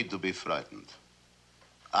no need to be frightened.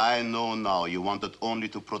 I know now you wanted only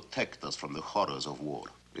to protect us from the horrors of war.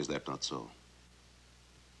 Is that not so?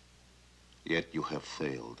 Yet you have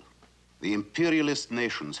failed. The imperialist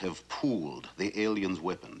nations have pooled the aliens'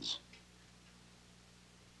 weapons.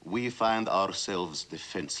 We find ourselves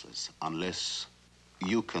defenseless unless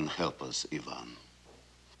you can help us, Ivan.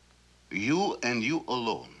 You and you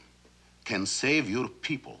alone can save your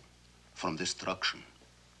people from destruction.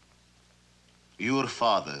 Your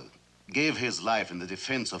father gave his life in the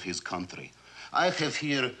defense of his country. I have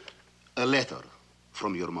here a letter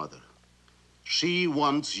from your mother. She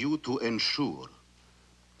wants you to ensure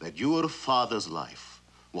that your father's life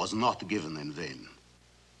was not given in vain.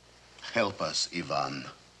 Help us, Ivan.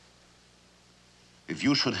 If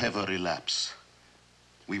you should have a relapse,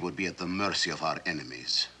 we would be at the mercy of our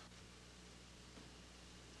enemies.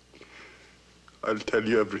 I'll tell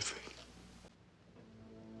you everything.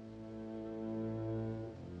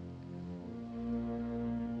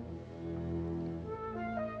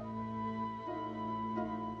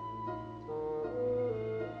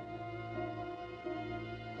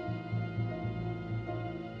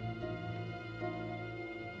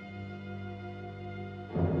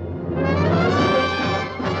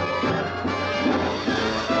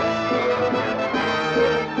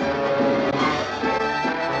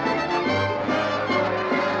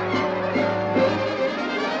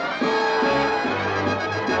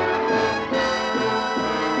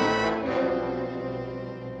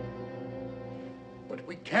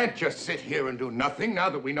 Can't just sit here and do nothing now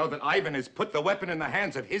that we know that Ivan has put the weapon in the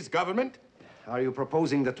hands of his government. Are you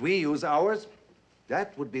proposing that we use ours?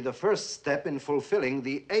 That would be the first step in fulfilling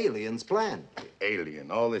the aliens' plan. Alien,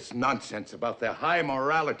 all this nonsense about their high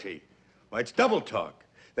morality. Why, it's double talk.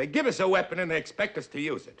 They give us a weapon and they expect us to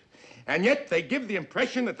use it. And yet they give the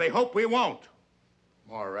impression that they hope we won't.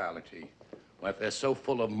 Morality. Well, if they're so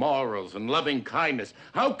full of morals and loving kindness,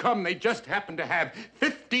 how come they just happen to have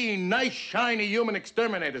 15 nice, shiny human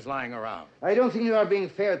exterminators lying around? I don't think you are being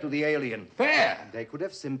fair to the alien. Fair? They could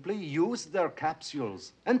have simply used their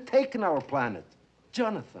capsules and taken our planet.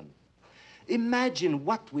 Jonathan, imagine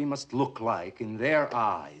what we must look like in their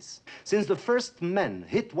eyes. Since the first men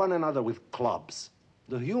hit one another with clubs,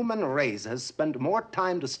 the human race has spent more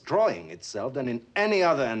time destroying itself than in any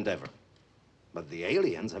other endeavor. But the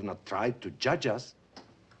aliens have not tried to judge us.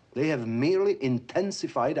 They have merely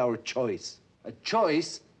intensified our choice. A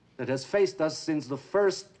choice that has faced us since the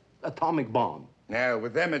first atomic bomb. Now,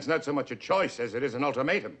 with them, it's not so much a choice as it is an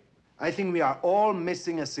ultimatum. I think we are all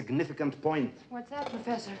missing a significant point. What's that,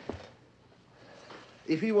 Professor?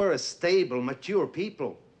 If we were a stable, mature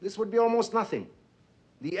people, this would be almost nothing.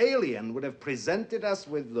 The alien would have presented us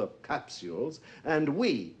with the capsules, and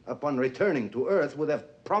we, upon returning to Earth, would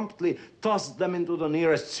have promptly tossed them into the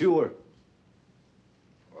nearest sewer.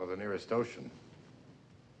 Or the nearest ocean.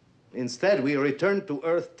 Instead, we returned to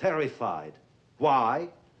Earth terrified. Why?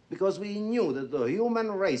 Because we knew that the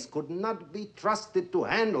human race could not be trusted to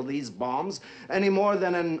handle these bombs any more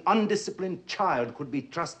than an undisciplined child could be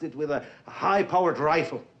trusted with a high-powered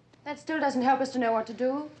rifle. That still doesn't help us to know what to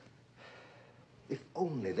do. If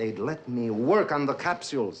only they'd let me work on the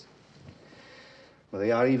capsules. But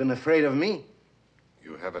they are even afraid of me.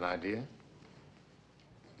 You have an idea?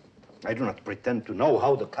 I do not pretend to know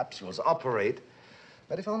how the capsules operate,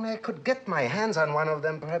 but if only I could get my hands on one of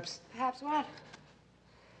them, perhaps... Perhaps what?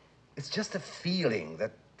 It's just a feeling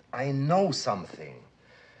that I know something.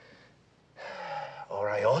 Or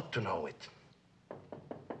I ought to know it.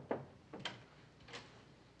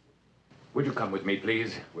 Would you come with me,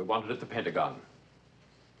 please? We're wanted at the Pentagon.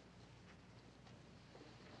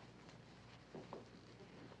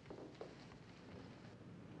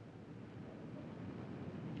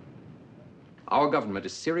 Our government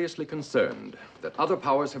is seriously concerned that other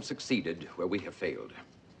powers have succeeded where we have failed.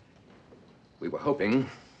 We were hoping,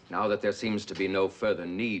 now that there seems to be no further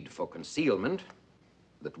need for concealment,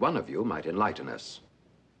 that one of you might enlighten us.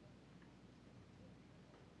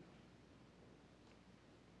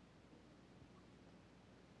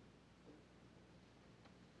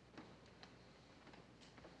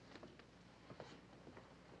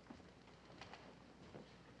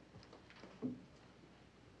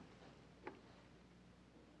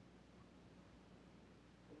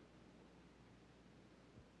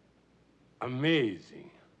 Amazing.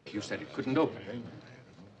 You said it couldn't open.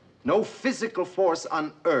 No physical force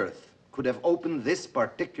on Earth could have opened this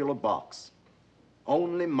particular box.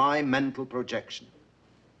 Only my mental projection.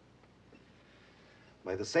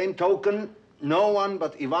 By the same token, no one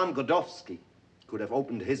but Ivan Godovsky could have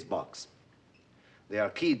opened his box. They are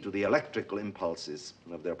keyed to the electrical impulses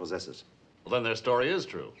of their possessors. Well, then their story is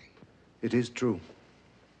true. It is true.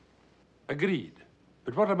 Agreed.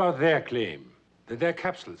 But what about their claim that their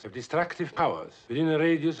capsules have destructive powers within a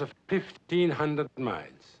radius of 1,500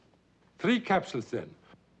 miles? 3 capsules, then,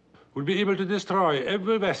 will be able to destroy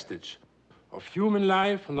every vestige of human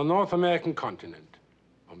life on the North American continent,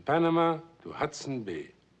 from Panama to Hudson Bay.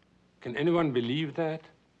 Can anyone believe that?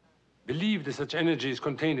 Believe that such energy is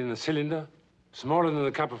contained in a cylinder smaller than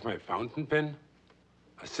the cup of my fountain pen?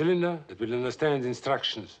 A cylinder that will understand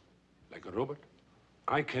instructions like a robot?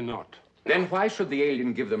 I cannot. Then why should the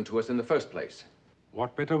alien give them to us in the first place?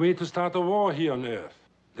 What better way to start a war here on Earth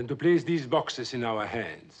than to place these boxes in our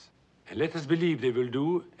hands? And let us believe they will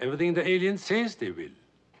do everything the alien says they will.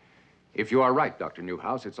 If you are right, Dr.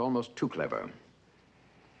 Newhouse, it's almost too clever.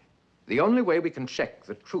 The only way we can check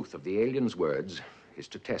the truth of the alien's words is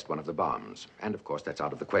to test one of the bombs. And, of course, that's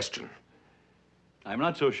out of the question. I'm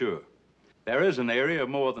not so sure. There is an area of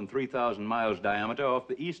more than 3,000 miles diameter off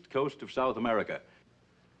the east coast of South America.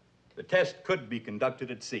 The test could be conducted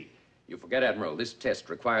at sea. You forget, Admiral, this test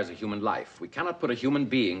requires a human life. We cannot put a human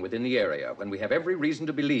being within the area when we have every reason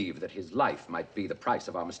to believe that his life might be the price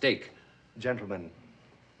of our mistake. Gentlemen,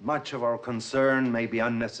 much of our concern may be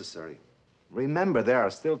unnecessary. Remember, there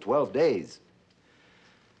are still 12 days.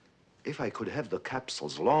 If I could have the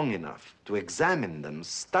capsules long enough to examine them,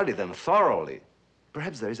 study them thoroughly,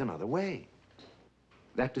 perhaps there is another way.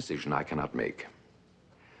 That decision I cannot make.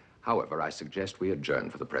 However, I suggest we adjourn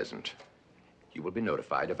for the present. You will be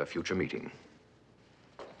notified of a future meeting.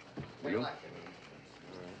 Will you?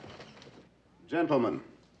 Gentlemen,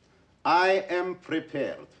 I am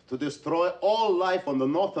prepared to destroy all life on the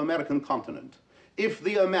North American continent if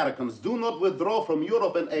the Americans do not withdraw from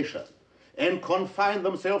Europe and Asia and confine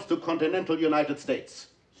themselves to continental United States.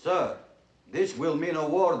 Sir, this will mean a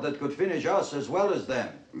war that could finish us as well as them.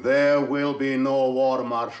 There will be no war,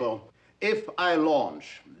 Marshal. If I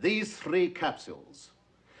launch these 3 capsules,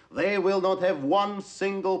 they will not have one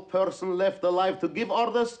single person left alive to give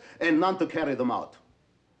orders and none to carry them out.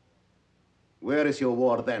 Where is your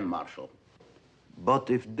war then, Marshal?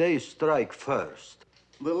 But if they strike first...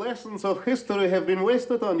 The lessons of history have been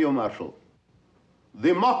wasted on you, Marshal.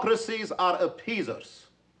 Democracies are appeasers.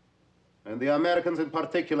 And the Americans in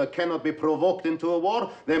particular cannot be provoked into a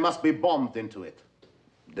war. They must be bombed into it.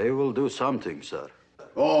 They will do something, sir.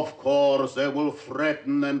 Of course, they will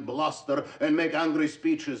threaten and bluster and make angry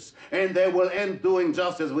speeches, and they will end doing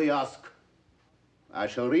just as we ask. I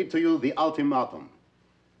shall read to you the ultimatum,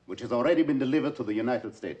 which has already been delivered to the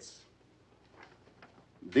United States.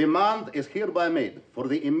 Demand is hereby made for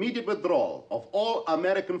the immediate withdrawal of all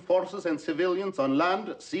American forces and civilians on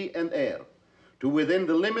land, sea, and air to within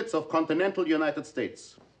the limits of continental United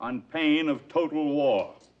States. On pain of total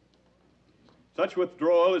war. Such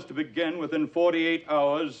withdrawal is to begin within 48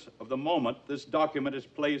 hours of the moment this document is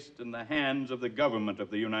placed in the hands of the government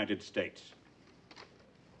of the United States.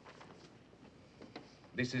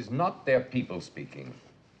 This is not their people speaking.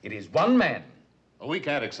 It is one man. Well, we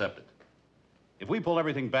can't accept it. If we pull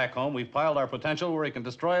everything back home, we've piled our potential where he can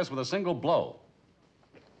destroy us with a single blow.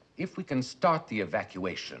 If we can start the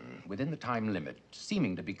evacuation within the time limit,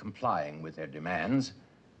 seeming to be complying with their demands,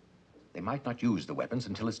 they might not use the weapons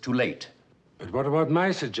until it's too late. But what about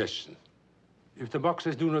my suggestion? If the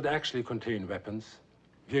boxes do not actually contain weapons,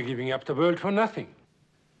 we're giving up the world for nothing.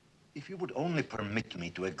 If you would only permit me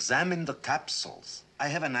to examine the capsules, I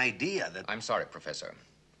have an idea that... I'm sorry, Professor.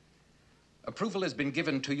 Approval has been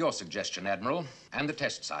given to your suggestion, Admiral, and the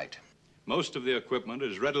test site. Most of the equipment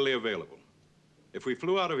is readily available. If we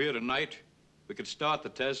flew out of here tonight, we could start the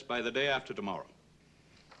test by the day after tomorrow.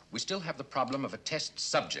 We still have the problem of a test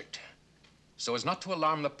subject. So as not to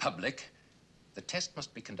alarm the public, the test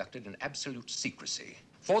must be conducted in absolute secrecy.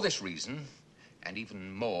 For this reason, and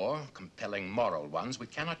even more compelling moral ones, we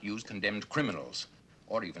cannot use condemned criminals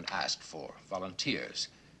or even ask for volunteers.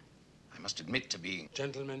 I must admit to being...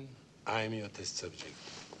 Gentlemen, I'm your test subject.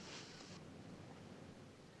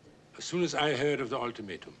 As soon as I heard of the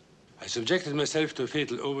ultimatum, I subjected myself to a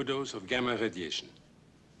fatal overdose of gamma radiation.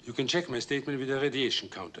 You can check my statement with a radiation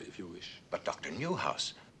counter if you wish. But Dr.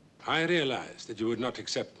 Newhouse... I realized that you would not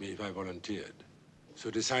accept me if I volunteered,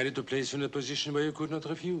 so decided to place you in a position where you could not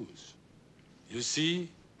refuse. You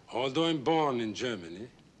see, although I'm born in Germany,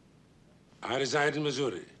 I reside in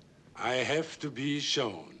Missouri. I have to be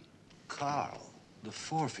shown. Carl, the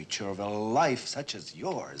forfeiture of a life such as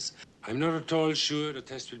yours... I'm not at all sure the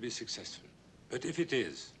test will be successful. But if it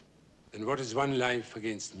is, then what is one life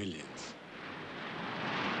against millions?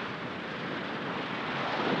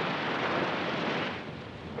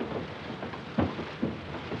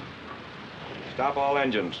 Stop all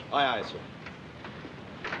engines. Aye, aye, sir.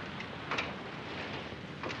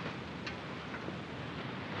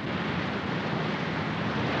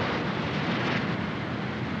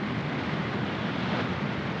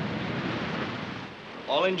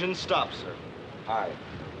 All engines stop, sir. Aye.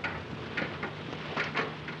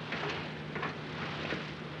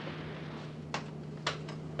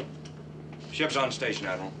 Ship's on station,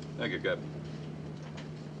 Admiral. Thank you, Captain.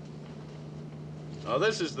 Now,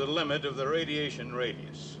 this is the limit of the radiation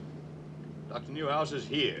radius. Dr. Newhouse is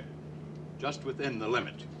here, just within the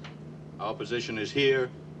limit. Our position is here,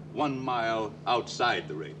 1 mile outside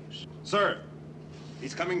the radius. Sir,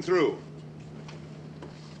 he's coming through.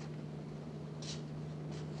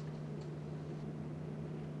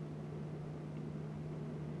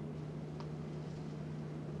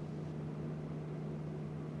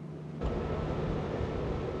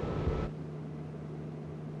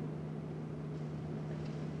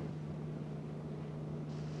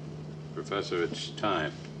 Professor, it's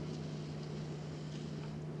time.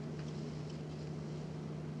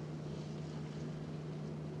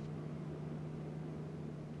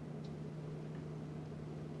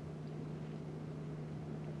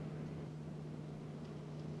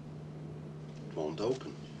 It won't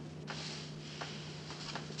open.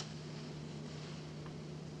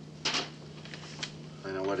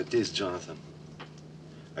 I know what it is, Jonathan.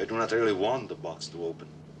 I do not really want the box to open.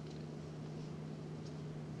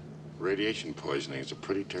 Radiation poisoning is a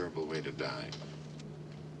pretty terrible way to die.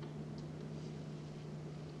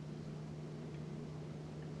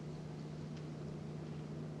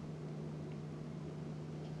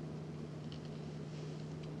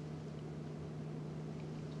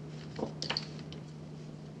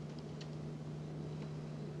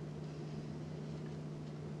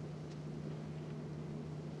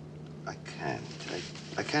 I can't.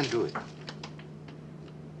 I can't do it.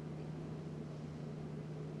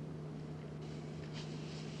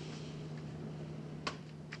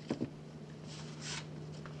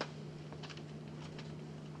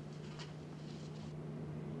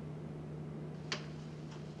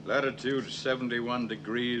 Latitude 71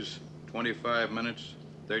 degrees, 25 minutes,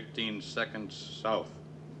 13 seconds south.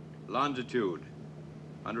 Longitude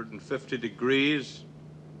 150 degrees,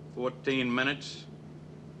 14 minutes,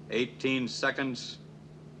 18 seconds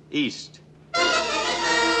east.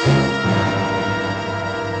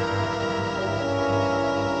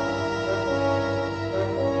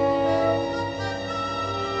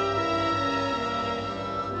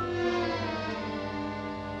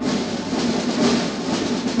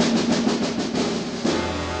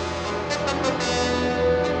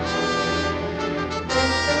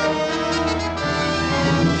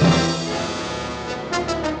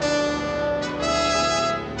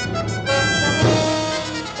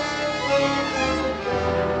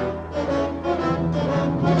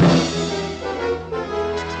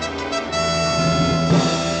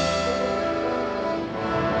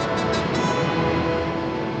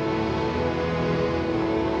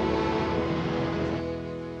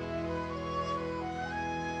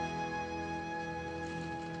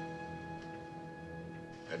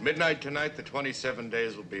 At midnight tonight, the 27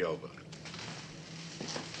 days will be over.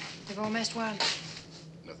 They've all missed one.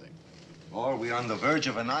 Nothing. Or we're on the verge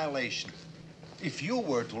of annihilation. If you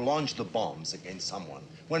were to launch the bombs against someone,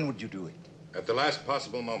 when would you do it? At the last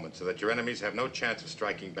possible moment, so that your enemies have no chance of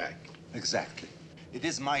striking back. Exactly. It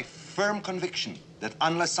is my firm conviction that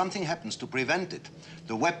unless something happens to prevent it,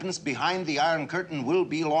 the weapons behind the Iron Curtain will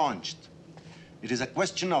be launched. It is a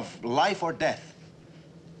question of life or death.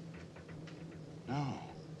 No.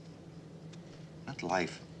 Not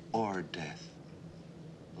life or death.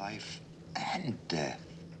 Life and death.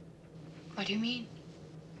 What do you mean?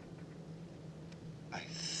 I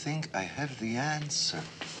think I have the answer.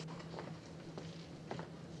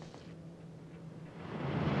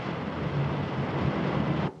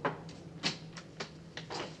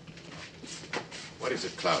 What is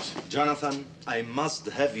it, Klaus? Jonathan, I must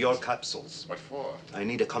have your capsules. What for? I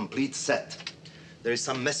need a complete set. There is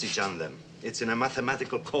some message on them. It's in a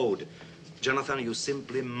mathematical code. Jonathan, you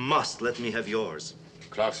simply must let me have yours.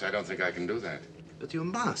 Klaus, I don't think I can do that. But you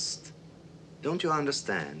must. Don't you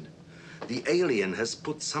understand? The alien has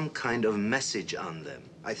put some kind of message on them.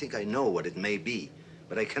 I think I know what it may be,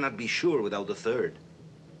 but I cannot be sure without the third.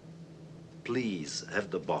 Please have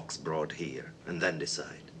the box brought here, and then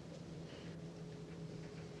decide.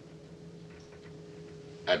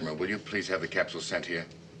 Admiral, will you please have the capsule sent here?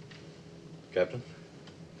 Captain?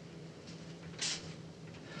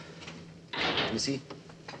 You see?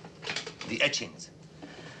 The etchings.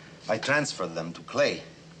 I transferred them to clay.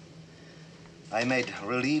 I made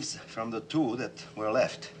reliefs from the two that were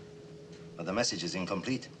left. But the message is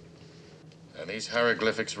incomplete. And these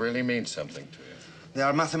hieroglyphics really mean something to you. They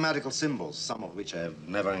are mathematical symbols, some of which I have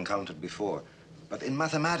never encountered before. But in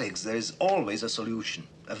mathematics, there is always a solution.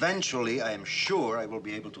 Eventually, I am sure I will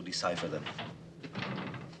be able to decipher them.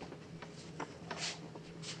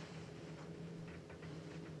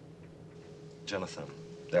 Jonathan,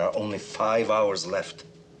 there are only 5 hours left.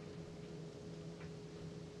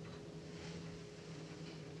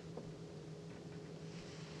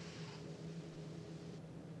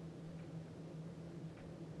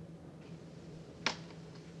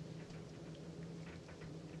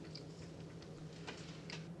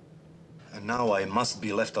 And now I must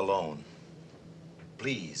be left alone.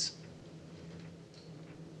 Please.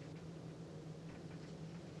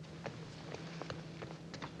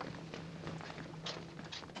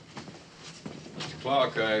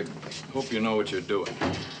 Clark, I hope you know what you're doing.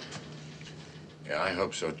 Yeah, I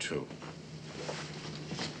hope so, too.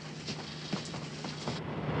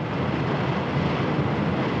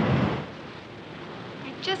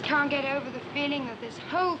 I just can't get over the feeling that this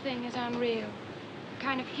whole thing is unreal. A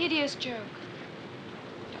kind of hideous joke.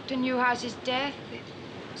 Dr. Newhouse's death, the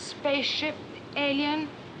spaceship, the alien.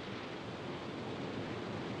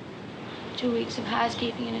 2 weeks of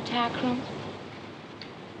housekeeping in a tack room.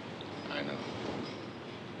 I know.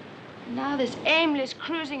 Now this aimless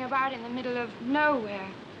cruising about in the middle of nowhere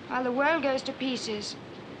while the world goes to pieces.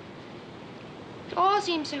 It all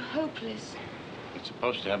seems so hopeless. It's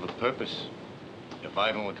supposed to have a purpose. If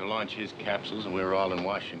Ivan were to launch his capsules and we were all in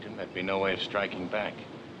Washington, there'd be no way of striking back.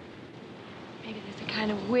 Maybe there's a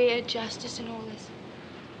kind of weird justice in all this.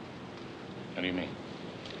 What do you mean?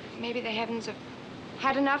 Maybe the heavens have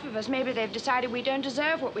had enough of us. Maybe they've decided we don't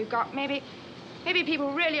deserve what we've got. Maybe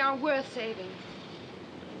people really aren't worth saving.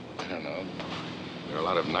 I don't know. There are a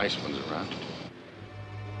lot of nice ones around.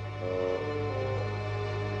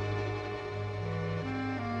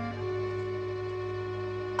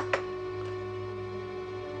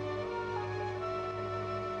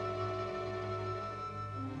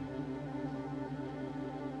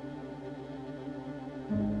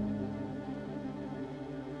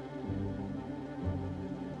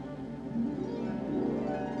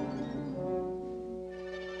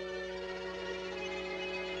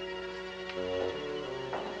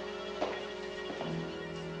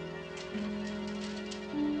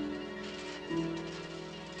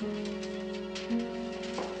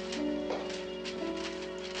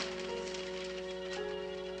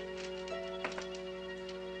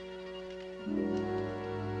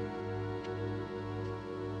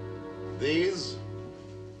 These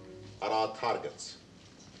are our targets.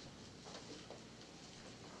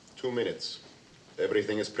 2 minutes.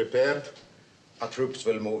 Everything is prepared. Our troops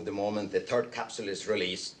will move the moment the third capsule is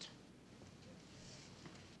released.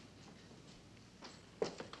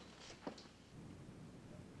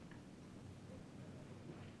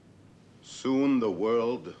 Soon the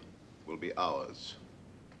world will be ours.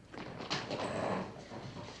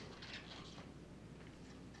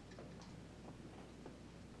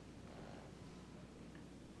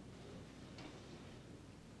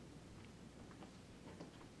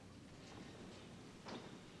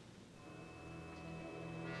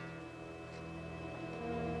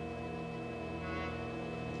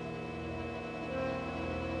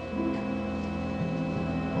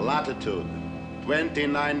 Latitude,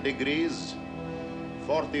 29 degrees,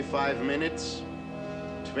 45 minutes,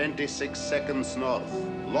 26 seconds north.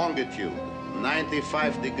 Longitude,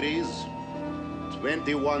 95 degrees,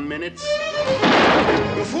 21 minutes.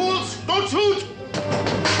 You fools, don't shoot!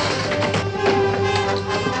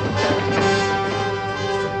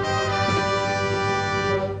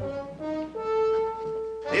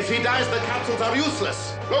 If he dies, the capsules are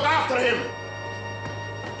useless. Look after him!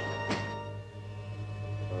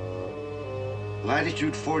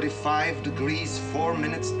 Latitude 45 degrees, 4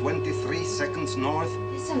 minutes, 23 seconds north.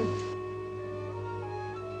 Listen.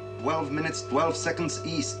 12 minutes, 12 seconds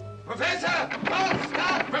east. Professor! Oh,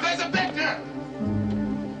 stop! Professor Beckner!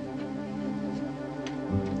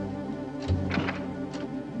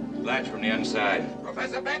 Latch from the inside.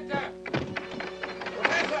 Professor Beckner!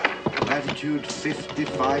 Latitude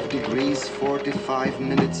 55 degrees, 45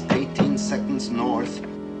 minutes, 18 seconds north.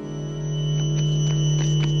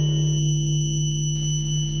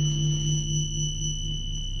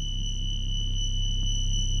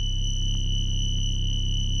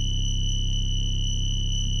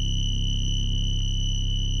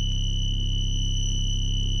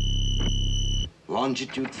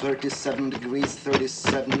 Longitude 37 degrees,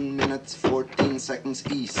 37 minutes, 14 seconds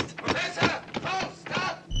east. Professor! Oh,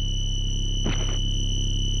 stop!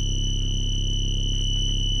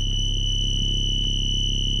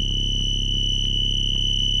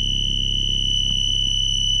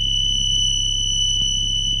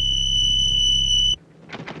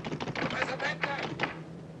 Professor Beckner!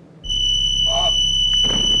 Bob!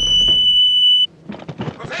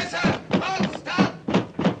 Professor! Oh, stop!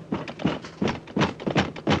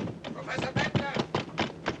 Professor Beckner!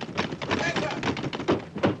 Professor!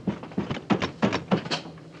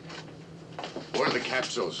 Where are the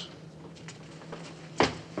capsules?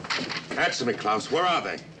 Answer me, Klaus. Where are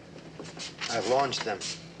they? I've launched them.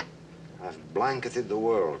 I've blanketed the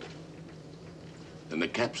world. Then the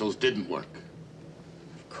capsules didn't work.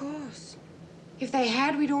 Of course. If they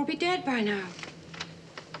had, we'd all be dead by now.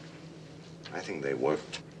 I think they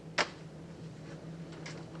worked.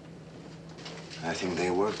 I think they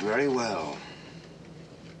worked very well.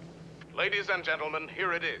 Ladies and gentlemen,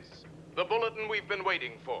 here it is. The bulletin we've been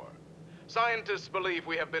waiting for. Scientists believe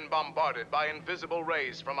we have been bombarded by invisible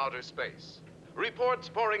rays from outer space. Reports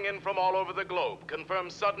pouring in from all over the globe confirm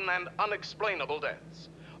sudden and unexplainable deaths.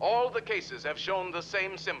 All the cases have shown the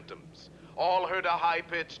same symptoms. All heard a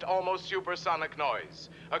high-pitched, almost supersonic noise,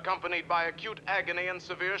 accompanied by acute agony and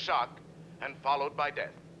severe shock, and followed by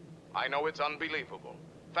death. I know it's unbelievable,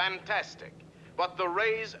 fantastic, but the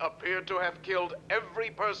rays appear to have killed every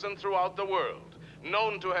person throughout the world,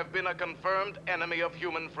 known to have been a confirmed enemy of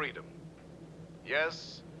human freedom.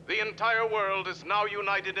 Yes, the entire world is now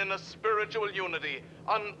united in a spiritual unity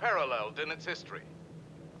unparalleled in its history.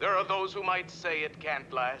 There are those who might say it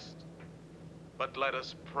can't last, but let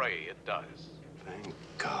us pray it does. Thank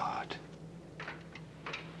God.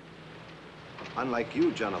 Unlike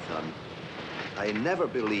you, Jonathan, I never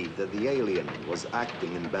believed that the alien was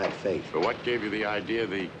acting in bad faith. But what gave you the idea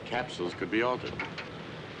the capsules could be altered?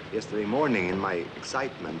 Yesterday morning, in my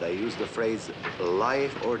excitement, I used the phrase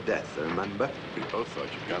life or death, remember? We both thought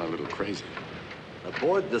you'd gone a little crazy.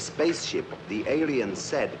 Aboard the spaceship, the alien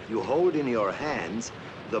said you hold in your hands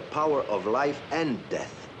the power of life and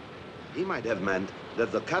death. He might have meant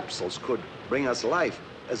that the capsules could bring us life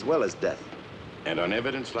as well as death. And on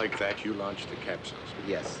evidence like that, you launched the capsules?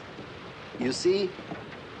 Yes. You see,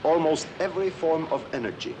 almost every form of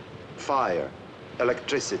energy, fire,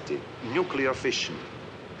 electricity, nuclear fission,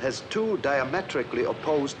 has two diametrically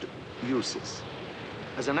opposed uses.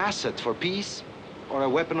 As an asset for peace or a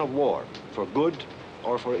weapon of war, for good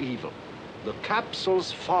or for evil. The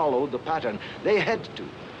capsules followed the pattern. They had to.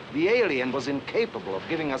 The alien was incapable of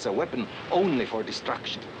giving us a weapon only for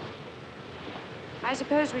destruction. I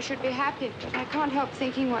suppose we should be happy, but I can't help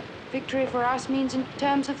thinking what victory for us means in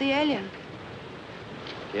terms of the alien.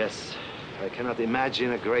 Yes, I cannot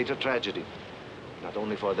imagine a greater tragedy. Not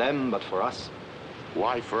only for them, but for us.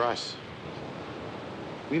 Why for us?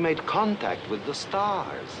 We made contact with the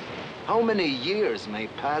stars. How many years may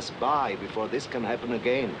pass by before this can happen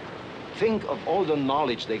again? Think of all the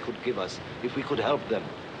knowledge they could give us if we could help them.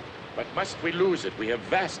 But must we lose it? We have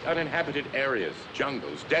vast uninhabited areas,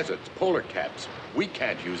 jungles, deserts, polar caps. We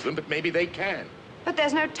can't use them, but maybe they can. But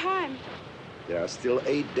there's no time. There are still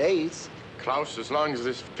 8 days. Klaus, as long as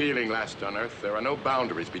this feeling lasts on Earth, there are no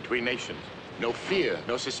boundaries between nations. No fear,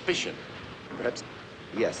 no suspicion. Perhaps,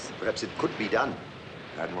 yes, perhaps it could be done,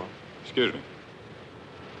 Admiral. Excuse me.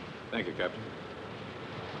 Thank you, Captain.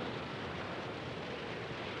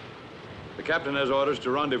 The captain has orders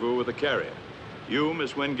to rendezvous with the carrier. You,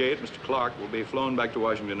 Miss Wingate, Mr. Clark, will be flown back to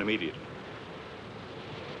Washington immediately.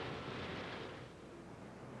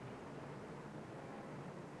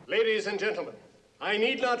 Ladies and gentlemen, I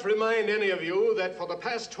need not remind any of you that for the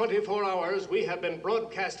past 24 hours, we have been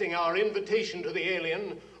broadcasting our invitation to the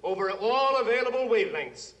alien over all available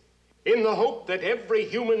wavelengths, in the hope that every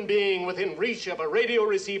human being within reach of a radio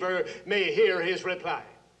receiver may hear his reply.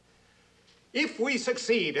 If we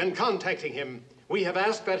succeed in contacting him, we have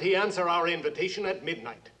asked that he answer our invitation at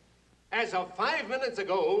midnight. As of 5 minutes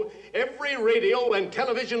ago, every radio and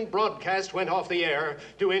television broadcast went off the air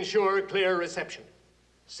to ensure clear reception.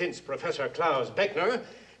 Since Professor Klaus Beckner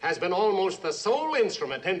has been almost the sole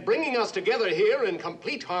instrument in bringing us together here in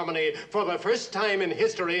complete harmony for the first time in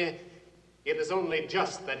history, it is only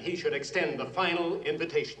just that he should extend the final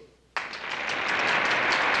invitation.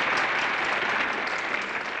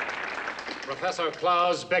 Professor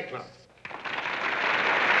Klaus Beckner.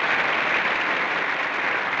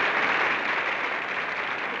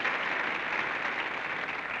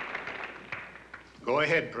 Go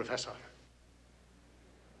ahead, Professor.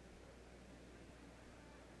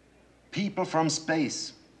 People from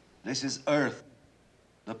space, this is Earth.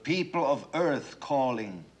 The people of Earth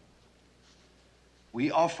calling.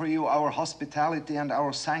 We offer you our hospitality and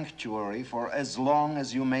our sanctuary for as long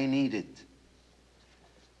as you may need it.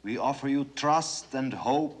 We offer you trust and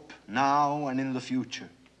hope now and in the future.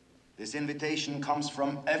 This invitation comes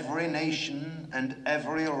from every nation and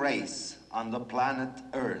every race on the planet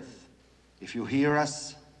Earth. If you hear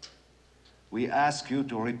us, we ask you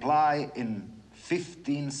to reply in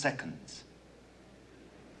 15 seconds.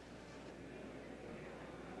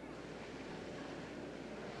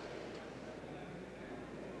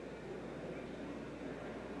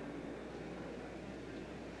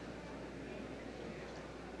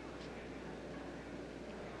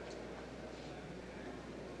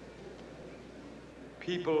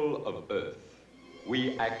 People of Earth,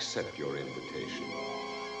 we accept your invitation.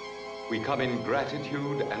 We come in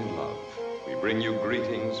gratitude and love. We bring you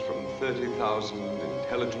greetings from 30,000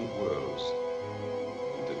 intelligent worlds,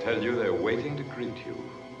 and to tell you they're waiting to greet you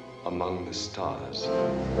among the stars.